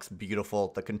it looks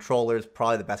beautiful. The controller is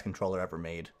probably the best controller ever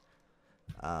made.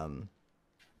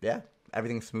 Yeah,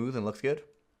 everything's smooth and looks good.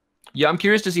 Yeah, I'm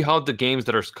curious to see how the games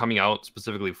that are coming out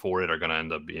specifically for it are gonna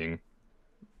end up being.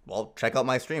 Well, check out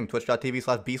my stream,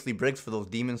 twitch.tv/BeastlyBriggs for those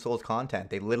Demon Souls content.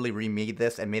 They literally remade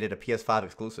this and made it a PS5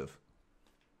 exclusive.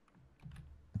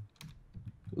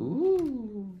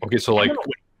 Ooh. Okay, so like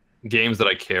games that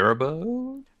I care about?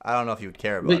 I don't know if you would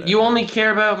care about it. But you only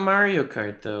care about Mario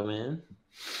Kart, though, man.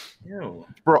 Ew.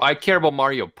 Bro, I care about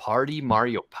Mario Party,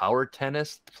 Mario Power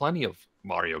Tennis, plenty of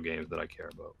Mario games that I care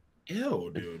about.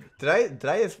 Ew, dude. Did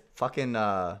I just fucking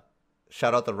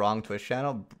shout out the wrong Twitch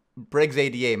channel? Briggs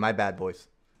ADA, my bad, boys.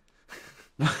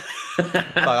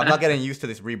 Fuck, I'm not getting used to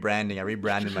this rebranding. I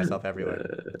rebranded myself everywhere.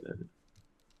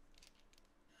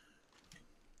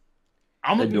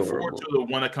 I'm looking forward to the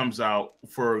one that comes out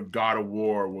for God of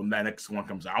War when that next one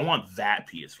comes out. I want that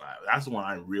PS5. That's the one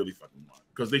I really fucking want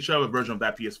because they should have a version of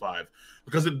that PS5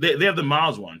 because they have the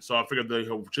Miles one. So I figured they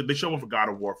show one for God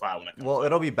of War 5 when it comes out.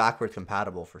 It'll be backwards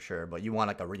compatible for sure, but you want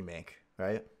like a remake,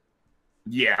 right?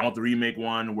 Yeah, I want the remake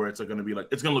one where it's like gonna be like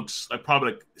it's gonna look like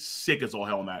probably like sick as all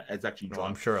hell. That it's actually drawn.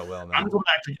 I'm sure it will. Man. I'm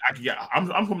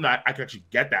hoping that I can actually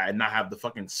get that and not have the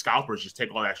fucking scalpers just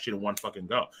take all that shit in one fucking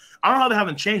go. I don't know how they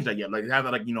haven't changed that yet. Like they have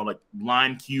that like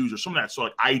line queues or some of that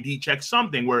sort of ID check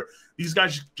something where these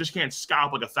guys just can't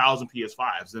scalp like 1,000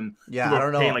 PS5s and yeah, I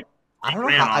don't know. I don't know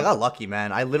how I got lucky,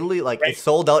 man. I literally it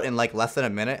sold out in like less than a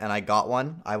minute, and I got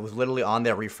one. I was literally on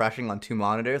there refreshing on 2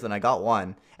 monitors, and I got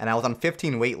one. And I was on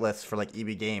 15 wait lists for like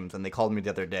EB Games, and they called me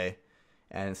the other day,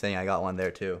 and saying I got one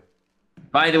there too.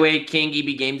 By the way, King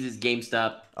EB Games is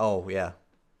GameStop. Oh yeah,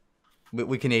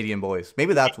 we Canadian boys.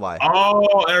 Maybe that's why.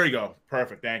 Oh, there we go.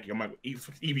 Perfect. Thank you. I'm like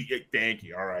EB. Thank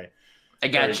you. All right. I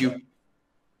got you.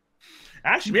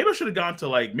 Actually, maybe I should have gone to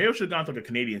like a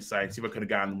Canadian site, see if I could have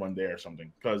gotten one there or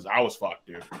something. Because I was fucked,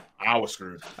 dude. I was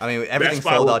screwed. I mean, everything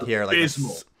sold out here. Like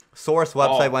Source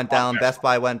website went down, Best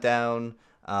Buy went down,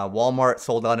 Walmart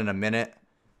sold out in a minute,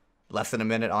 less than a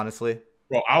minute, honestly.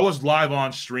 Bro, I was live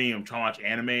on stream trying to watch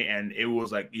anime, and it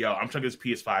was like, yo, I'm trying to get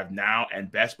this PS5 now, and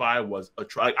Best Buy was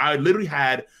like, I literally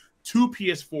had 2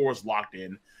 PS4s locked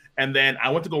in, and then I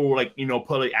went to go like, you know,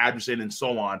 put the address in and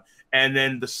so on, and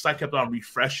then the site kept on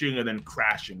refreshing and then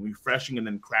crashing, refreshing and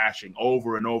then crashing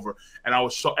over and over, and I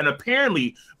was so, and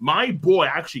apparently my boy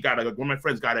actually got it, like one of my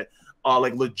friends got it,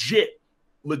 like legit,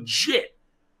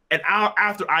 and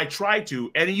after I tried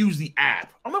to, and he used the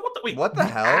app. I'm like, what the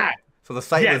hell? App? So the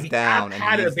site was down, and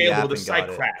had it available. The site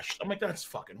crashed. crashed. I'm like, that's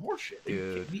fucking horseshit,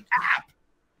 dude. The app.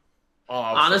 Oh,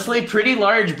 honestly, pretty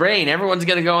large brain. Everyone's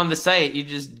gonna go on the site. You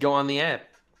just go on the app.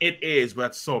 It is, but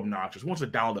that's so obnoxious. Who wants to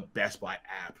download the Best Buy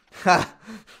app?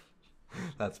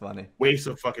 That's funny. Waste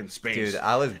of fucking space. Dude,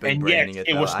 I was big braining it.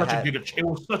 It was such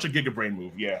a giga brain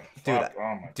move. Yeah.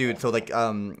 Dude. So like,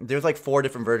 there's like 4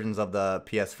 different versions of the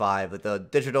PS5. Like the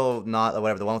digital, not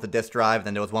whatever, the one with the disc drive.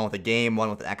 Then there was one with a game, one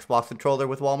with an Xbox controller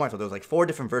with Walmart. So there was like 4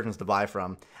 different versions to buy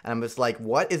from. And I'm just like,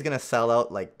 what is gonna sell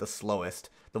out like the slowest?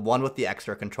 The one with the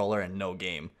extra controller and no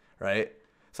game, right?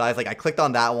 So I was like, I clicked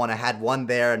on that one. I had one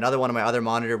there, another one on my other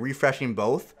monitor, refreshing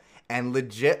both, and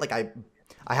legit, like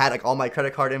I had like all my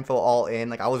credit card info all in.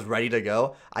 Like I was ready to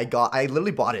go. I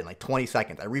literally bought it in like 20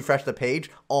 seconds. I refreshed the page.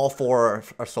 All 4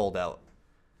 are sold out.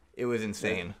 It was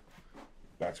insane.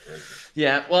 That's crazy.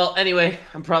 Yeah. Well, anyway,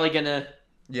 I'm probably gonna.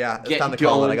 Yeah, it's time to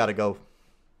call it. I gotta go.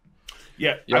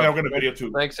 Yeah, I gotta get a video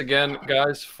too. Thanks again,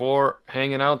 guys, for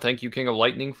hanging out. Thank you, King of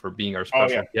Lightning, for being our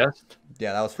special guest.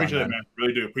 Yeah, that was fun. Appreciate it, man.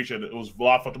 Really do appreciate it. It was a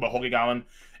lot of fun about Hogan Island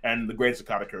and the greatest of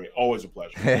KATAKURI. Always a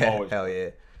pleasure. Always. Hell yeah.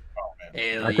 Oh,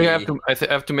 man. I think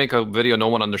I have to make a video no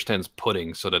one understands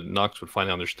pudding so that Knox would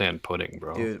finally understand pudding,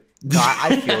 bro. Dude, no,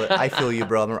 I feel it. I feel you,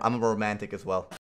 bro. I'm a romantic as well.